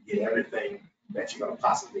hard to get everything that you're going to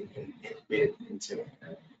possibly get into.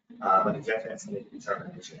 But the judge has to make a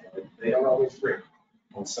determination. They don't always agree.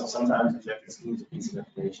 And so sometimes the judge excludes a piece of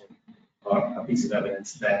information or a piece of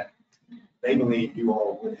evidence that they believe you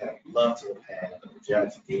all would have loved to have had, but the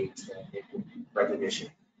judge deems that it would be recognition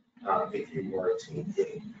if you were to get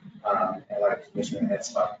it. And like the commissioner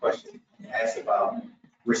asked about a question, asked about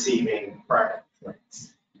receiving prior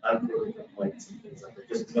complaints, unproven complaints, and things like that,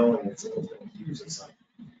 just knowing that someone's been accused of something.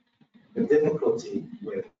 The difficulty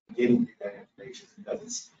with getting that information is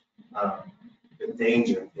because the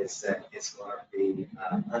danger is that it's going to be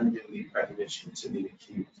unduly prejudicial to the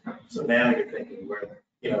accused. So now you're thinking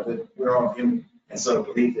we're all human, and so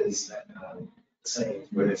the belief is that the saying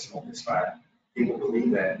where there's smoke is fire. People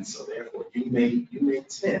believe that, and so therefore you may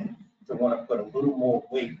tend to want to put a little more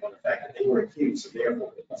weight on the fact that they were accused, so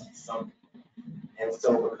therefore there must be something. And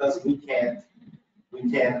so because we can't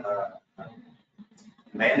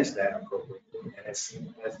manage that appropriately, and as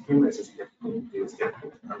humans it's difficult to do, it's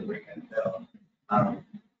difficult to unring that bell.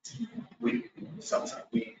 We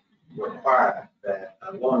require that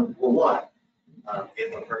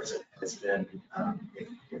if a person has been if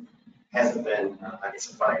hasn't been I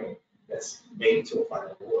guess a finding that's made to a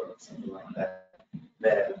final award or something like that,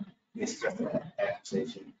 then it's just an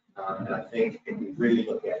accusation. And I think if we really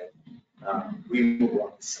look at it, we will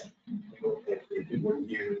want the same. If it were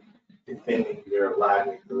you defending their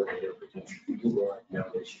livelihood and their potential, people will know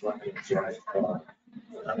that you want to be judged on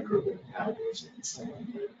unproven allegations.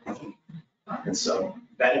 And so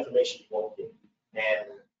that information you won't get. And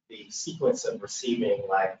the sequence of receiving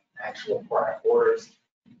like actual prior orders,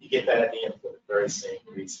 you get that at the end for the very same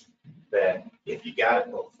reason that if you got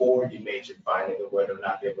it before you made your finding of whether or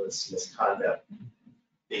not there was misconduct,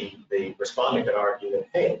 the respondent could argue that,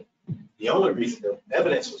 hey, the only reason the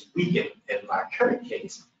evidence was weakened in my current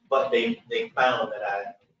case, but they found that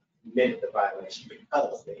I committed the violation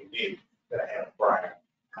because they knew that I had a prior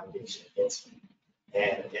allegation against me.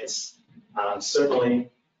 And it's certainly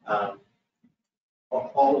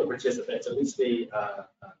all of the participants, at least the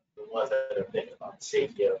ones that are thinking about the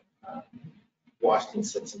safety of Washington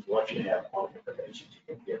citizens, once you have all the information,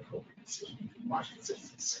 you can get an appropriate decision for Washington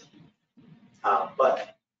citizens.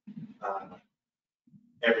 But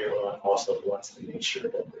everyone also wants to make sure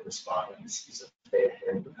that the respondent is a fair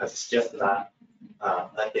hearing, because it's just not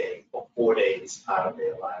a day or 4 days out of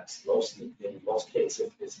their lives. In most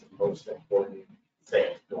cases, it's the most important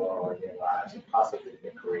thing going on in their lives and possibly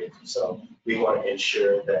their careers. So we want to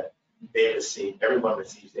ensure that everyone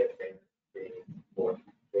receives their fair or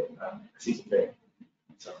receives a fair.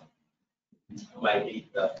 So I might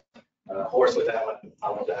beat the horse with that one. I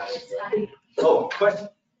apologize. Oh, question.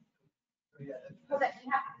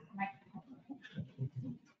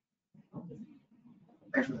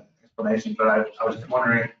 Thanks for that explanation, but I was just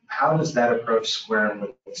wondering, how does that approach square in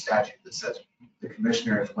with the statute that says the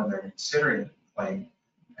commissioners, when they're considering a complaint,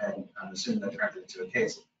 and I'm assuming that turns into a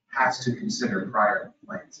case, has to consider prior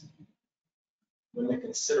complaints? when they're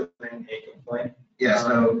considering a complaint. Yeah,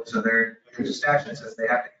 so there's a statute that says they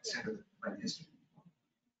have to consider the complaint history.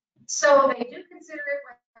 So they do consider it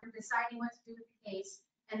when they're deciding what to do with the case.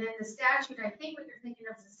 And then the statute, I think what you're thinking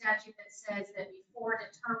of is a statute that says that before a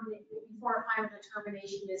final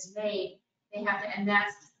determination is made, they have to, and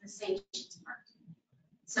that's the sanctions part.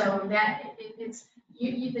 So that it's,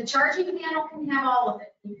 the charging panel can have all of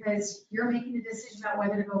it because you're making a decision about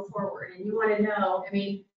whether to go forward. And you want to know, I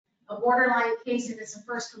mean, a borderline case, if it's a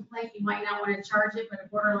first complaint, you might not want to charge it, but a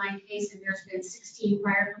borderline case, and there's been 16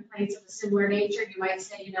 prior complaints of a similar nature, you might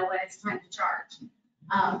say, you know what, it's time to charge.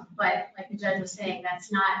 But like the judge was saying, that's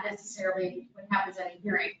not necessarily what happens at a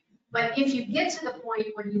hearing. But if you get to the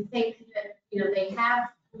point where you think that, you know, they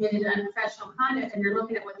have committed unprofessional conduct and you're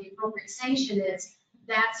looking at what the appropriate sanction is,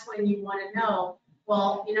 that's when you want to know,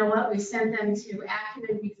 well, you know what, we sent them to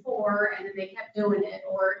Acumen before and then they kept doing it,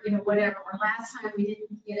 or, you know, whatever, or last time we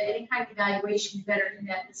didn't get any kind of evaluation, we better do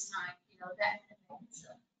that this time, you know, that kind of thing. So.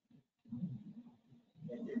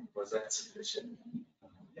 And was that sufficient?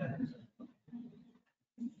 Yeah.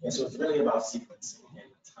 And so it's really about sequencing and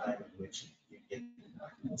the time in which you get the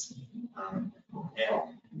documents. And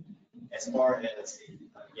as far as the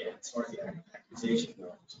accusation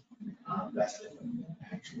goes, that's the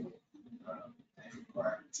actual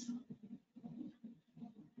requirements.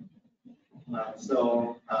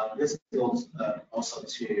 This goes also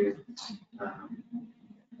to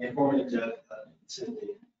informing the judge to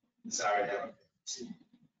the desired advocacy.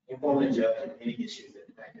 Informing the judge of any issues that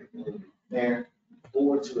affect their ability to be fair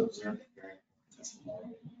or to observe the hearing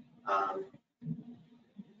testimony.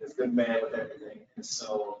 There's good man with everything. And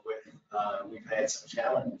so we've had some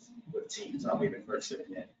challenges with teams. I'll be the first to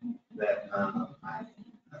admit that I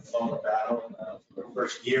fought a battle for the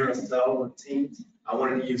first year or so with teams. I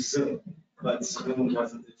wanted to use Zoom, but Zoom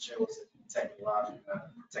wasn't the chosen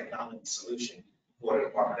technology solution for the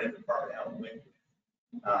department of health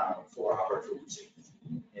for our virtual teams.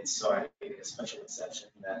 And so I needed a special exception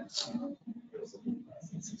that it was a new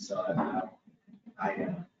process. So I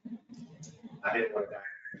didn't want to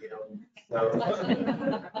die, you know. So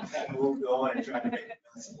I moved on and tried to make it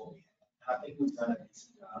best of what we had. I think we've done a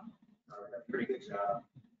decent job, a pretty good job.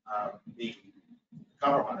 The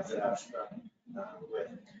compromise that I've struck with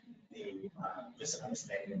the just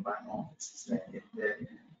understanding in my office is that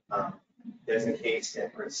there's a case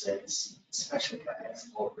that presents special facts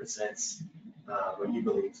or presents what you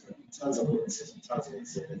believe is tons of witnesses, tons of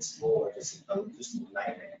exhibits, or just a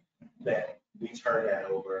nightmare, that we turn that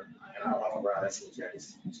over and I authorize the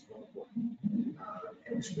judges to go for it.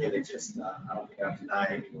 And it's really just, I don't think I've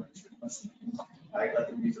denied anyone's request. I let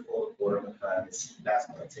them use the full reporter because that's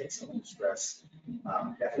going to take some of the stress,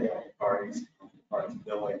 definitely on the parties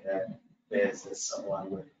knowing that there's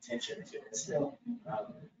someone with attention to it. Still,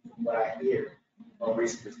 what I hear on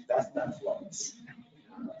recent, that's not flawless.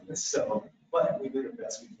 So, but we do the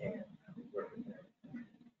best we can. We work with them.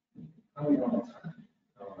 And we don't have time.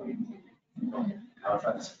 I'll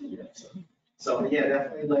try to speed it up. So yeah,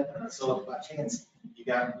 definitely so if by chance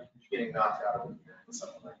you're getting knocked out of the hearing or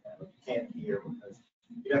something like that, but you can't hear because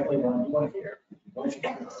you definitely want to hear. Once you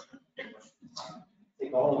take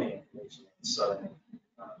all of the information in, so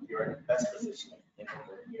you're in the best position in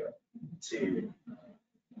the year to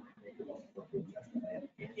make the most appropriate judgment and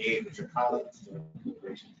engage with your colleagues during the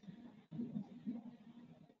deliberation.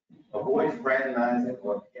 Avoid fraternizing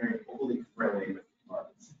or appearing overly friendly with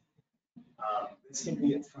parties. This can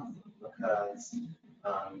be a tough one because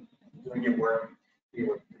doing your work,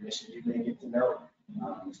 your commission, you may get to know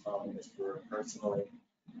Mr. personally.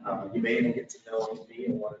 You may even get to know me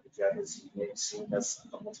and one of the judges. You may have seen us a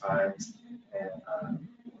couple times and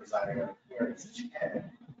presiding over hearings that you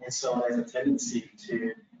had. And so there's a tendency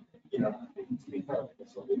to, be friendly.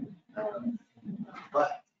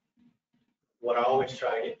 But what I always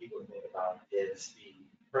try to get people to think about is the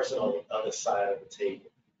person on the other side of the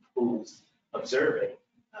table who's observing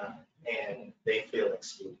and they feel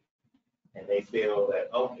excluded. And they feel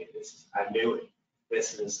that, okay, I knew it.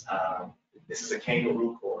 This is a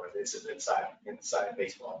kangaroo court. This is inside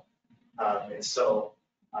baseball. And so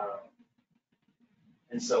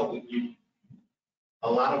a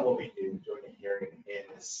lot of what we do during the hearing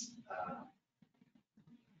is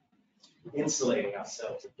insulating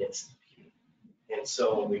ourselves against the view. And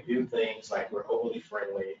so when we do things like we're overly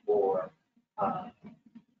friendly or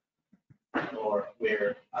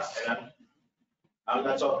we're, I'm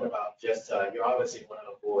not talking about just, you obviously want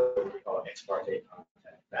to avoid what we call ex parte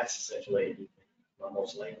contact. That's essentially,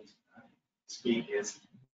 most languages speak is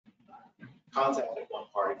contact with one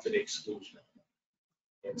party to the exclusion of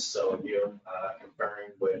another. And so you're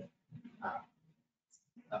conferring with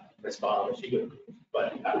Ms. Bob, she could,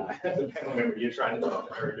 but as a panel member, you're trying to talk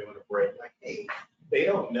to her during a break, like, hey, they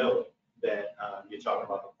don't know that you're talking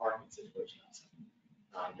about the parking situation.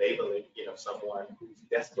 They believe, someone who's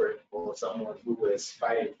desperate or someone who is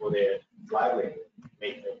fighting for their livelihood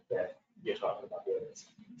may think that you're talking about the others.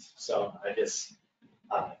 So I just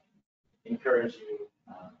encourage you,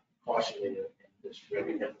 caution you, and just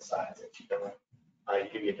really emphasize that you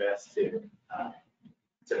do your best to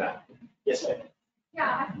not. Yes, ma'am.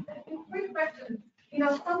 Yeah, quick question.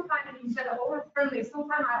 Sometimes you said over friendly,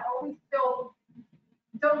 sometimes I always feel,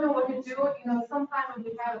 don't know what to do. Sometimes when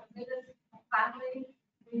we have a business family,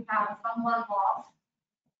 we have someone lost,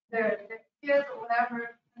 their kids or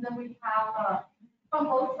whatever, and then we have, from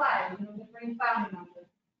both sides, the bring family members.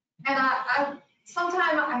 And I sometimes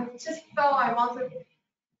I just felt I want to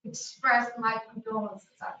express my condolences.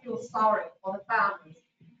 I feel sorry for the families.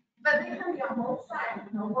 But they can be on both sides,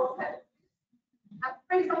 both sides. I'm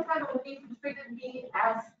afraid sometimes when people treated me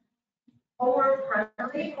as over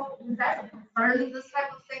friendly, or is that a concern in this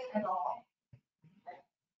type of thing at all?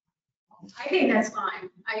 I think that's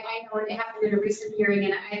fine. I know it happened in a recent hearing,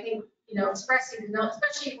 and I think, expressing,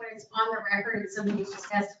 especially when it's on the record and somebody just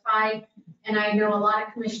testified. And I know a lot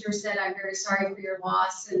of commissioners said, I'm very sorry for your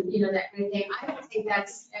loss, and, that kind of thing. I don't think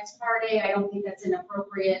that's ex parte. I don't think that's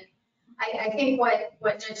inappropriate. I think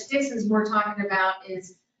what Judge Dixon's more talking about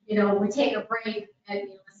is, we take a break and,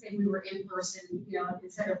 let's say we were in person,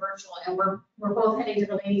 instead of virtual, and we're both heading to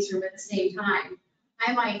the ladies' room at the same time.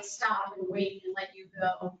 I might stop and wait and let you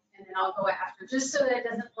go, and then I'll go after, just so that it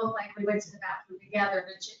doesn't look like we went to the bathroom together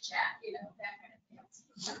to chit chat, that kind of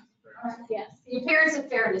thing. Yes, the appearance of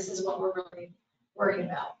fairness is what we're really worried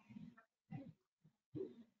about.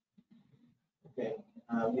 Okay,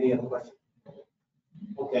 any other questions?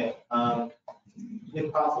 Okay,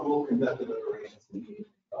 if possible, conduct the deliberations meeting.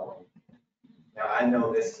 Now, I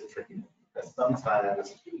know this is tricky, because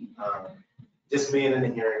sometimes, just being in the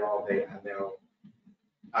hearing all day, I know,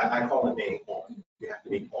 I call it being on. You have to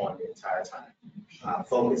be on the entire time.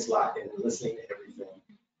 Focus, locked in, listening to everything.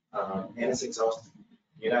 And it's exhausting.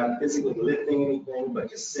 You're not physically lifting anything, but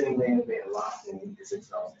just sitting there and being locked in is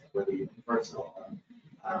exhausting, whether you're in person or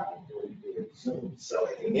doing Zoom. So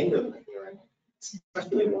at the end of the hearing,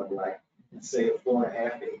 especially one like, say, a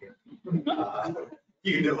 4.5 day hearing,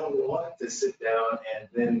 you don't want to sit down and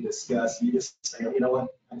then discuss. You just say, you know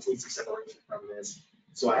what, I just need some separation from this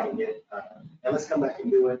so I can get, and let's come back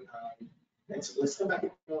and do it. Let's come back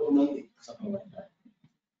and do it Monday, something like that.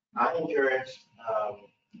 I encourage,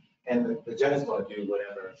 and the judge is going to do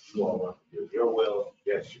whatever you all want to do. Your will,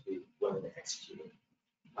 the judge should be willing to execute it.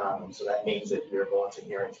 So that means that you're going to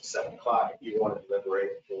hearing till 7 o'clock. If you want to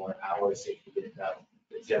deliberate for an hour to see if you get it done,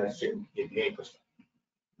 the judge shouldn't give you any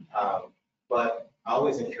pushback. But I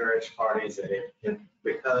always encourage parties that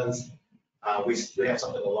because we have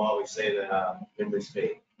something in the law, we say that members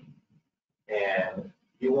pay. And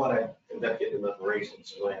you want to conduct your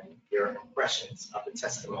deliberations when your impressions of the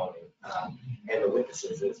testimony and the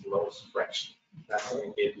witnesses is most fresh. That's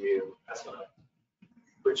going to that's going to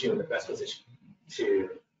put you in the best position to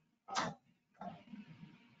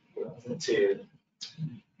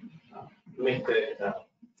make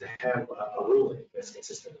to have a ruling that's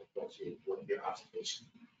consistent with your observation.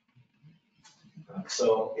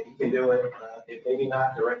 So if you can do it, if maybe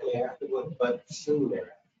not directly afterward, but soon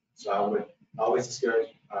thereafter. So I would always discourage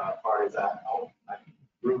parties. I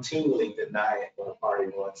routinely deny it when a party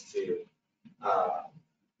wants to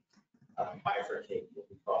bifurcate, what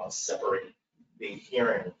we call separate the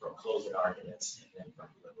hearing from closing arguments and then from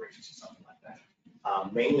deliberations or something like that.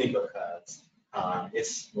 Mainly because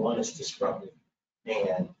it's disruptive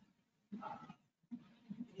and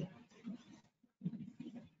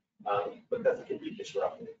because it can be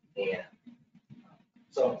disruptive. And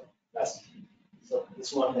so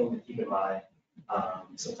it's one thing to keep in mind.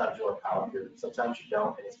 Sometimes you want power here, sometimes you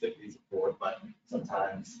don't, and it's good to use the board, but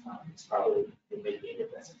sometimes it may be in your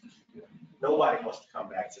best interest. Nobody wants to come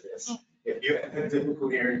back to this. If you're in a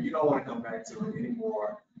difficult area, you don't want to come back to it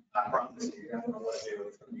anymore. I promise you, you're not going to want to do it.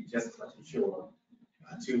 It's going to be just as much as sure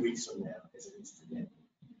 2 weeks from now as it is today.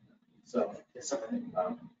 So it's something to think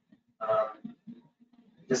about.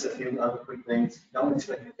 Just a few other quick things. Don't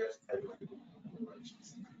expect to just tell you what to do with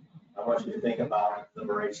deliberations. I want you to think about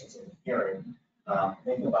deliberations in the hearing.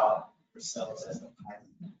 Think about yourselves as the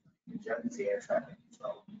pilot. Your judge is the air traffic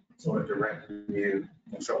control. Sort of direct review,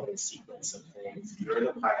 controlling sequence of things. You're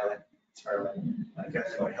the pilot, determine. Judge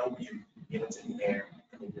is going to help you get into the air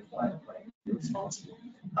and your flight plane. You're responsible.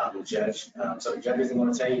 The judge, so the judge isn't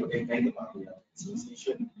going to tell you what they think about the evidence. They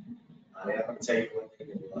shouldn't. They're not going to tell you what they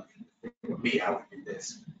think about it. Me, I would do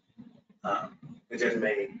this. The judge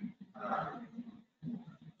may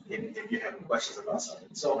if you have questions about something.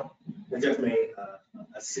 So the judge may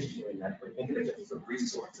assist you in that, but think of it as a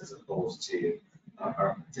resource as opposed to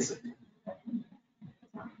our participant.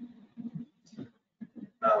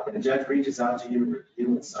 When the judge reaches out to you,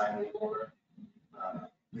 review and sign the order,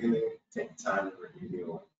 really take the time to review the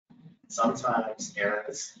order. Sometimes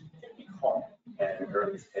errors can be caught at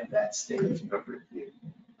that stage of review.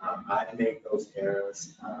 I make those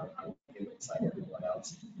errors. I'm human like everyone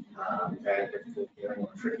else. You've had a difficult hearing or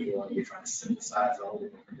a tricky one. You're trying to synthesize all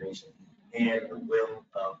the information and the will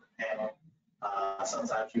of the panel.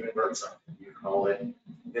 Sometimes you invert something. You call it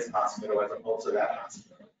this hospital as opposed to that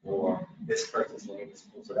hospital, or this person's name as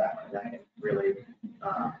opposed to that one. And that can really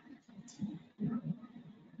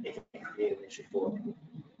it can create an issue for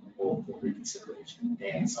reconsideration.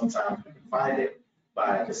 And sometimes we can find it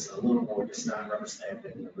by just a little more just non-rubber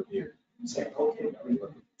stamping in the review. Saying, okay, let me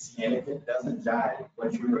look at this. And if it doesn't jive with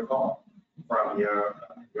what you recall from your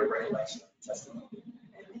recollection of the testimony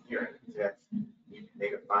and the hearing, that you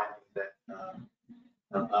make a finding that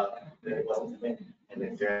it wasn't committed. And the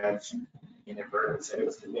judge inadvertently said it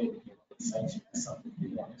was committed, you know, the sanction is something you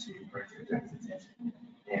want to bring to the judge's attention.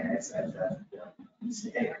 And as that judge, you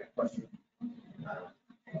say, hey, I got a question.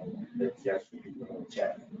 And the judge will be willing to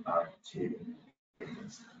chat about it to.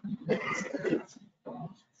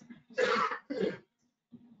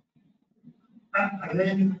 And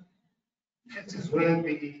then this is where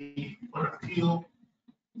we on appeal,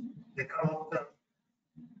 they come up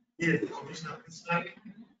with the commissioner Disciplinary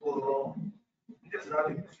or there's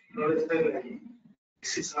nothing, you understand, like you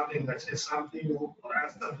see something that says something or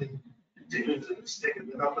ask something, they do a mistake and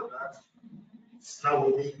then after that, it's not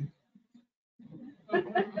within.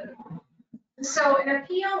 So an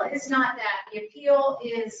appeal is not that. The appeal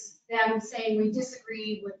is them saying we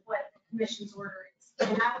disagree with what the commission's order is.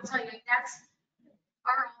 And I will tell you, that's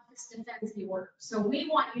our office defends the order. So we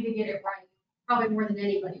want you to get it right, probably more than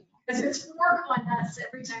anybody, because it's work on us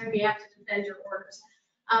every time we have to defend your orders.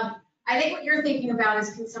 I think what you're thinking about is,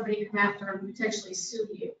 can somebody come after and potentially sue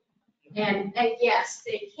you? And yes,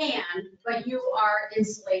 they can, but you are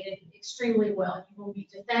insulated extremely well. You will be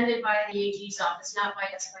defended by the AG's office, not by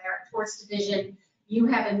us, by our torts division. You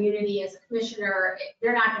have immunity as a commissioner.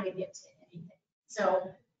 They're not going to get to anything.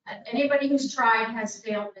 So anybody who's tried has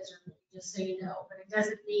failed miserably, just so you know, but it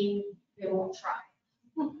doesn't mean they won't try.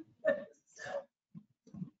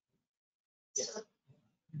 So,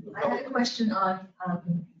 I had a question on, I've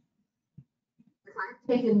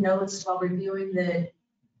taken notes while reviewing the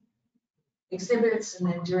exhibits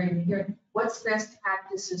and then during the hearing. What's best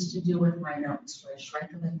practices to do with my notes? Do I just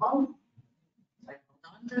write them at home? Do I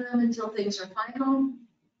hold on to them until things are final?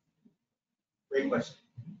 Great question.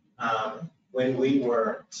 When we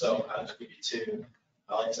were, so I'll just give you two,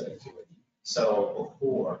 I'll answer that too. So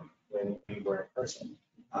before, when we were in person,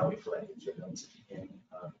 we collected your notes at the beginning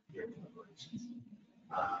of your deliberations.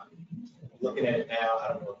 Looking at it now, I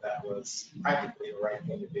don't know if that was practically the right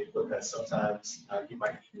thing to do, because sometimes you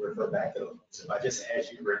might need to refer back to those. So if I just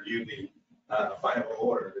ask you to review the final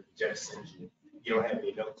order that the judge sends you, you don't have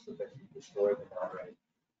any notes because you destroyed them already.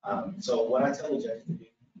 So what I tell the judge to do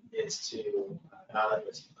is to, I'll let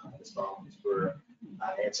Ms. Bowman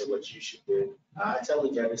answer what you should do. I tell the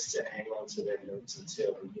judges to hang on to their notes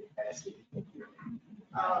until we get past the hearing.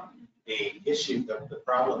 The issue, the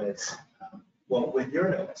problem is, well, with your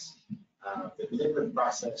notes, the delivery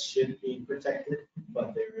process should be protected,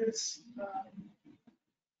 but there is,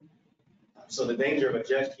 so the danger of a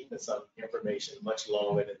judge keeping some information much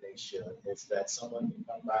longer than they should is that someone can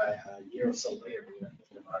come by a year or so later, you know,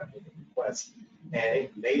 thinking about a request, and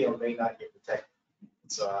it may or may not get protected.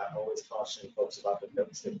 So I always caution folks about the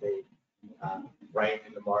notes that they write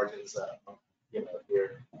in the margins. You know, if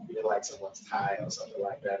you like someone's tie or something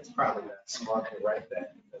like that, it's probably not smart to write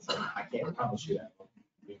that, because I can't promise you that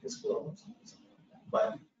we disclose.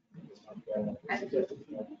 But I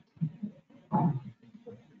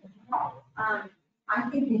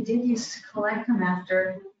think they did used to collect them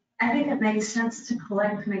after. I think it makes sense to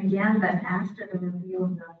collect them again, but after the review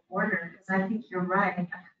of the order, because I think you're right. A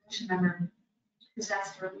commission member who's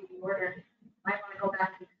asked to review the order might want to go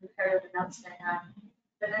back and compare the notes they have.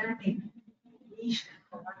 But I don't think we should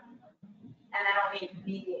collect them. And I don't mean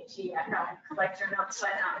me, I'm not a collector notes,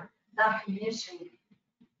 but not commission.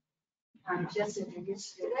 Just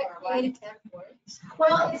introduced it.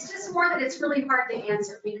 Well, it's just more that it's really hard to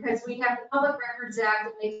answer, because we have the Public Records Act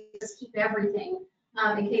that makes us keep everything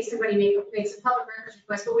in case somebody makes a public records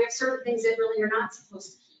request, but we have certain things that really you're not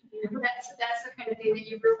supposed to keep. You know, that's the kind of thing that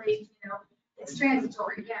you really, you know, it's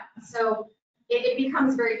transitory, yeah. So it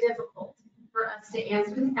becomes very difficult for us to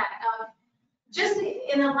answer that. just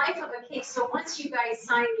in the life of a case, so once you guys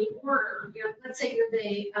sign the order, let's say you're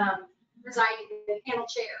the presiding panel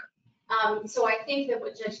chair. So I think that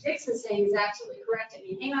what Judge Dixon's saying is absolutely correct. I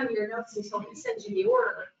mean, hang on to your notes until he sends you the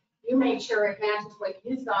order. You make sure it matches what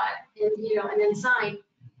you thought, and then sign.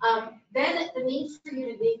 Then the need for you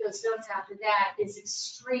to need those notes after that is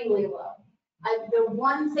extremely low. The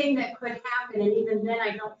one thing that could happen, and even then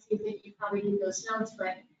I don't think that you probably need those notes,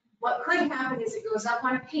 but what could happen is it goes up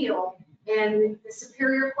on appeal and the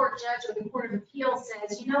Superior Court judge or the Court of Appeal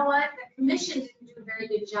says, you know what, the commission didn't do a very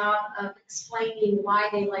good job of explaining why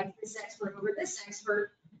they like this expert over this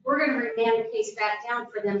expert. We're going to remand the case back down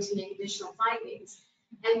for them to make additional findings.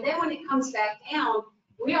 And then when it comes back down,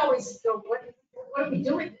 we always go, what are we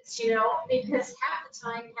doing this, because half the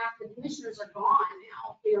time, half the commissioners are gone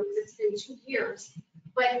now, because it's been 2 years.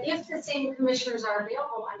 But if the same commissioners are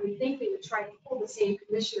available, I would think they would try to pull the same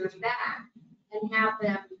commissioners back and have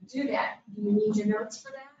them do that. Do you need your notes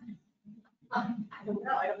for that? I don't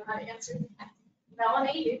know. I don't know how to answer that.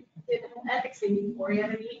 Melanie, you did ethics thing before. You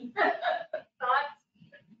have any thoughts?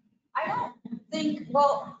 I don't think,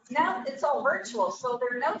 well, now it's all virtual, so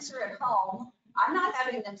their notes are at home. I'm not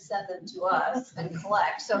having them send them to us and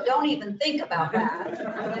collect, so don't even think about that.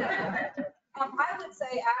 I would say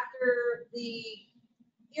after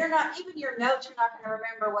you're not, even your notes, you're not going to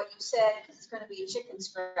remember what you said because it's going to be a chicken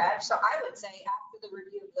scratch. So I would say after the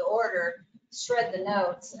review of the order, shred the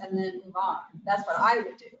notes and then move on. That's what I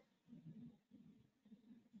would do.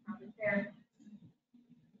 Probably fair.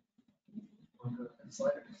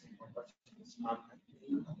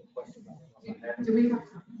 Do we have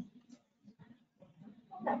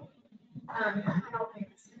I don't think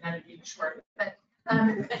this is going to be short, but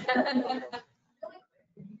really quick,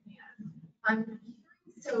 if you can.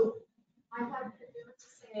 So I have to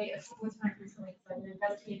say a couple of times recently, because I've been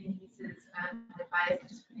investigating cases with bias and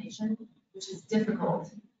discrimination, which is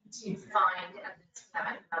difficult to find evidence for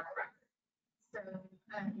that on the record. So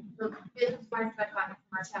the bit of advice I've gotten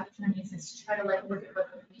from our staff attorneys is to try to look at what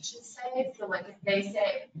the patients say. So if they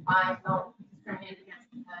say, I felt discriminated against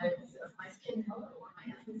because of my skin color or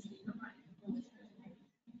my ethnicity or my religion,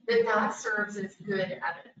 that serves as good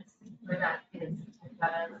evidence, or that is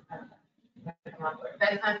better.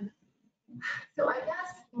 But so I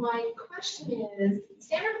guess my question is,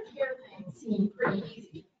 standard of care things seem pretty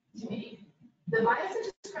easy to me. The bias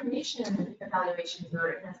and discrimination evaluations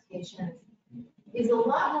or investigations is a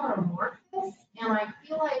lot more amorphous, and I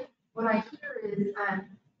feel like what I hear is,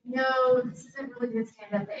 no, this isn't really going to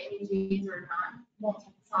stand up to AAGs or not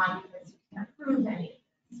multi-sign because you can't prove any of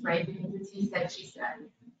this, right? Because it's he said, she said.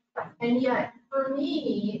 And yet, for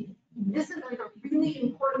me, this is like a really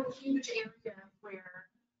important, huge area where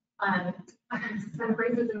some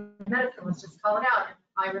phrases in medicine, let's just call it out.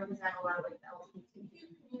 I represent a lot of like the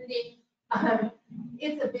LGBTQ community.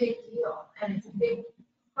 It's a big deal, and it's a big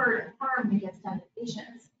part of harm against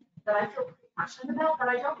patients that I feel pretty passionate about, but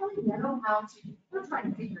I don't really know how to. We're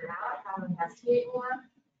trying to figure it out, how to investigate more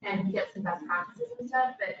and get some best practices and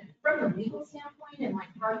stuff. But from the legal standpoint and like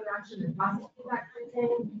how you actually prosecute that kind of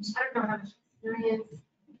thing, I don't know how much experience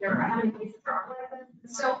there are, how many cases there are like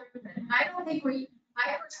this. So I don't think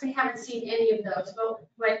I personally haven't seen any of those,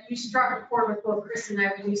 but you struck a chord with both Chris and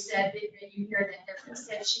I when you said that you hear that there's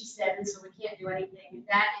said, she said, and so we can't do anything.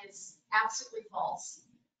 That is absolutely false.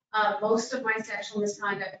 Most of my sexual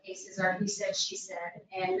misconduct cases are he said, she said,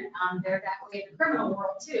 and they're that way in the criminal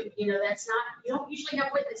world too. That's not, you don't usually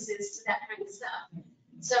have witnesses to that kind of stuff.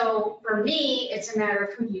 So for me, it's a matter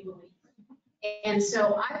of who you believe. And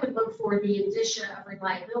so I would look for the indicia of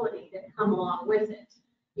reliability that come along with it.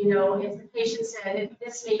 If the patient said, if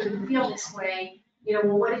this made you feel this way,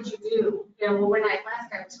 well, what did you do? Well, when I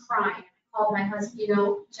left, I was crying. I called my husband,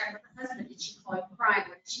 check with the husband. Did she call you crying?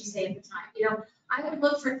 What did she say at the time? I would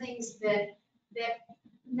look for things that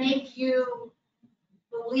make you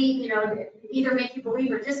believe, either make you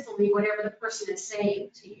believe or disbelieve whatever the person is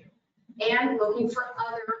saying to you. And looking for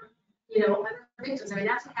other victims. I mean,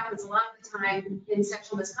 that's what happens a lot of the time in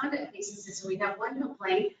sexual misconduct cases is we have one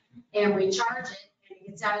complaint and we charge it and it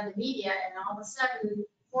gets out of the media and all of a sudden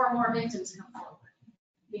 4 more victims come forward.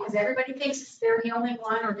 Because everybody thinks they're the only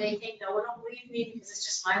one or they think no one will believe me because it's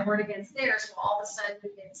just my word against theirs. Well, all of a sudden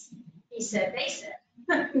it's he said, they said,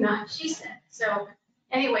 not she said. So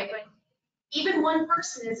anyway, but even one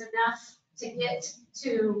person is enough to get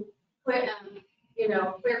to put,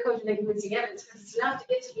 clear, cogent, and convincing evidence, because it's enough to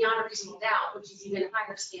get to beyond a reasonable doubt, which is even a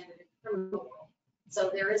higher standard in the criminal world. So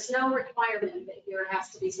there is no requirement that there has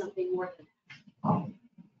to be something more than that.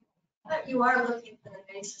 But you are looking for the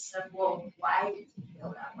basis of, well, why did you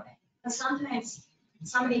feel that way? And sometimes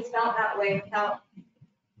somebody felt that way without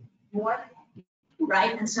more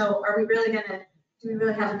right? And so are we really gonna, do we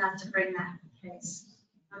really have enough to bring that case?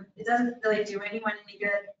 It doesn't really do anyone any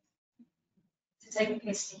good to take a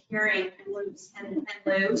case to hearing and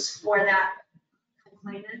lose for that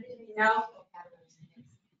complainant, you know?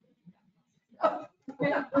 But a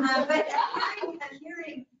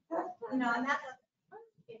hearing, you know, and that's,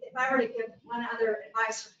 if I were to give one other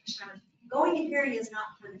advice for commissioners, going to hearing is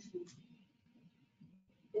not punishment.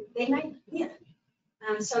 They might be it.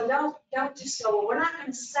 So don't just go, well, we're not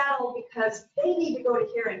gonna settle because they need to go to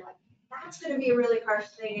hearing. Like, that's gonna be a really harsh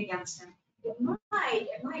thing against them. It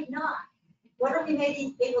might not. What are we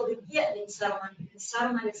maybe able to get in settlement? Because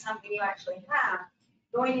settlement is something you actually have.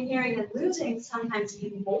 Going to hearing and losing sometimes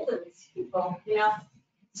emboldens people, you know?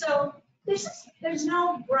 So there's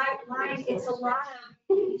no bright line. It's a lot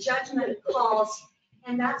of judgment calls,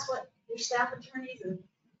 and that's what your staff attorneys and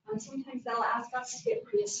sometimes they'll ask us to get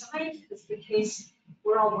pre-assigned. It's the case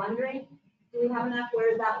we're all wondering, do we have enough?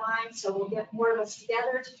 Where's that line? So we'll get more of us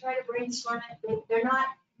together to try to brainstorm it. They're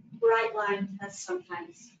not bright line tests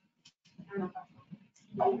sometimes. I don't know if that's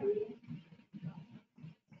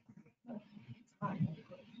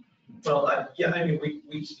Well, yeah, I mean, we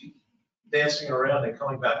keep dancing around and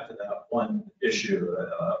coming back to that one issue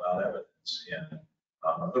about evidence. And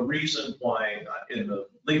the reason why in the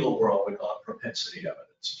legal world we call it propensity evidence.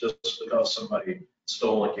 Just because somebody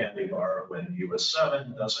stole a candy bar when he was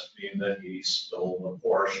 7 doesn't mean that he stole a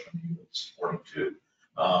Porsche when he was 42.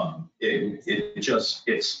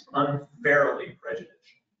 It's unfairly prejudicial.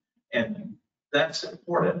 And that's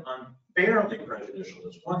important. Unfairly prejudicial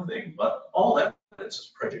is one thing, but all evidence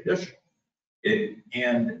is prejudicial.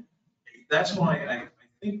 And that's why I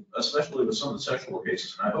think, especially with some of the sexual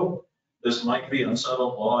cases, and I hope this might be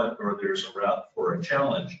unsettled law or there's a route for a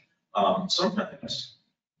challenge. Sometimes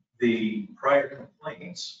the prior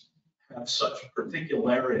complaints have such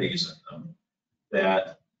particularities in them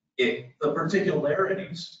that the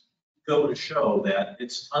particularities go to show that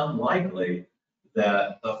it's unlikely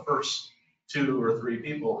that the first 2 or 3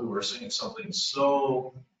 people who are saying something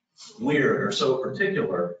so weird or so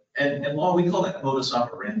particular, and law, we call that modus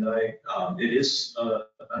operandi. It is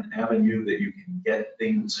an avenue that you can get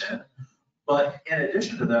things in. But in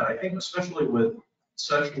addition to that, I think especially with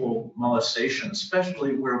sexual molestation,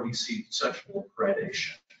 especially where we see sexual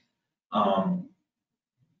predation, I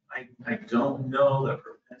don't know that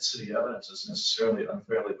propensity evidence is necessarily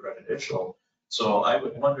unfairly prejudicial. So I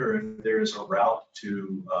would wonder if there is a route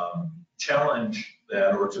to challenge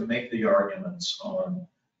that or to make the arguments on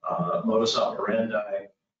modus operandi.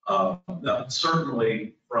 Now,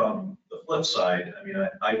 certainly from the flip side, I mean,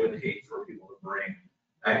 I would hate for people to bring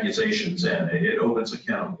accusations in. It opens a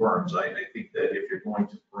can of worms. I think that if you're going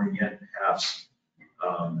to bring in past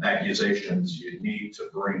accusations, you need to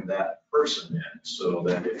bring that person in so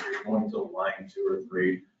that if you're going to line 2 or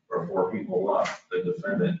 3 or 4 people up, the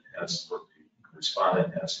defendant has, or the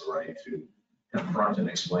respondent has the right to confront and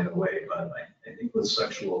explain away. But I think with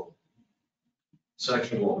sexual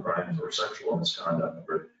crimes or sexual misconduct,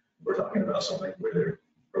 we're talking about something where their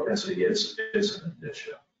propensity is an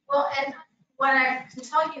issue. Well, and what I can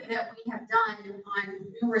tell you that we have done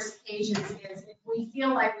on numerous occasions is if we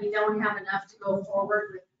feel like we don't have enough to go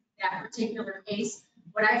forward with that particular case,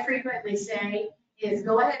 what I frequently say is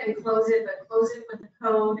go ahead and close it, but close it with a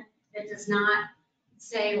code that does not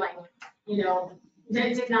say like, you know, that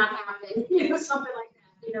it did not happen, you know, something like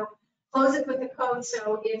that, you know, close it with a code.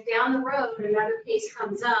 So if down the road another case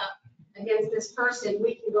comes up against this person,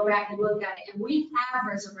 we can go back and look at it. And we have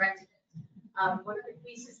resurrected it. One of the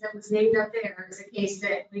cases that was named up there is a case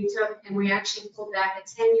that we took and we actually pulled back a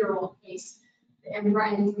 10-year-old case and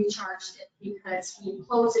recharged it because we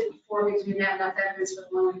closed it before we didn't have enough evidence,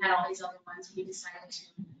 but when we had all these other ones, we decided to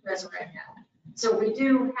resurrect that. So we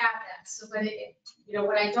do have that. So, but it, you know,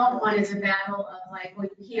 what I don't want is a battle of like, well,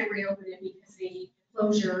 you can't reopen it because the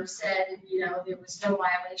closure said, you know, there was no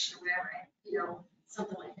violation or whatever, you know,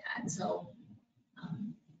 something like that. So.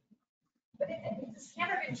 But it's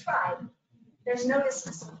never been tried. There's no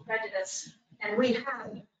dismissal of prejudice, and we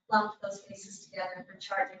have lumped those cases together for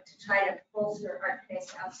charging to try to bolster our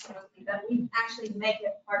case, absolutely, but we actually make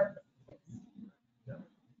it part of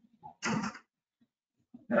the.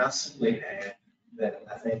 And I'll simply add that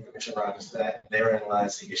I think Commissioner Rogers, that therein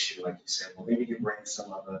lies the issue, like you said, well, maybe you bring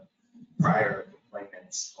some of the prior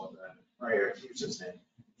complainants or the prior accusers in,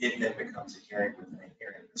 it then becomes a hearing within a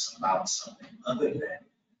hearing that's about something other than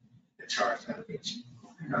the charge that against you.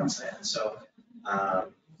 You know what I'm saying? So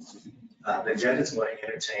the judge is going to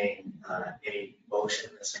entertain any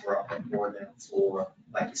motion that's brought before them for,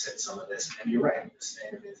 like you said, some of this. And you're right, the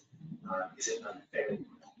standard is it unfairly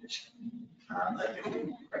prejudicial?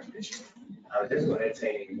 undue prejudice. This will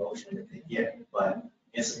entertain a motion that they get, but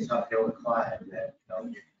it's a tough hill to climb that,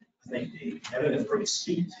 I think the evidence really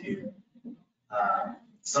speak to.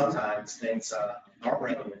 Sometimes things are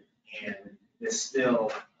relevant and they're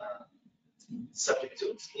still subject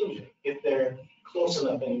to exclusion if they're close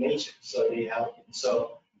enough in nature. So they have,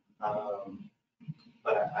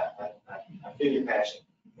 but I feel your passion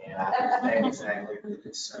and I understand exactly the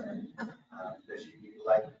concern, because you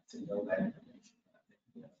like to know that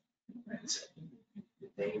information. That's the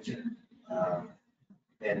danger.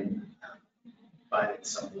 Then finding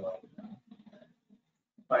something like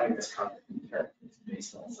finding this conflict of interest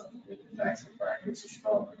based on something that the facts and practice are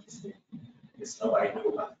strong. It's nobody knew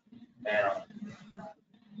about now.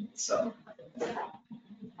 So.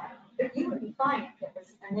 But you would be fine if it was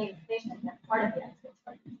a named patient that's part of the ethics,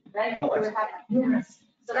 right? Oh, We were having numerous.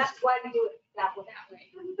 So that's why we do it that way.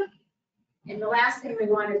 And the last thing we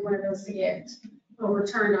want is one of those to get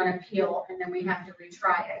overturned on appeal, and then we have to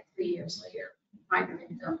retry it 3 years later, find a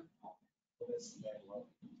victim.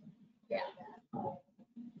 Yeah.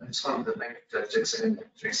 I just wanted to thank Judge Dixon and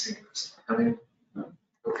Tracy for coming.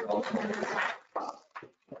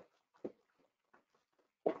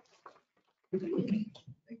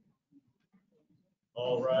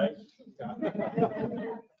 All right.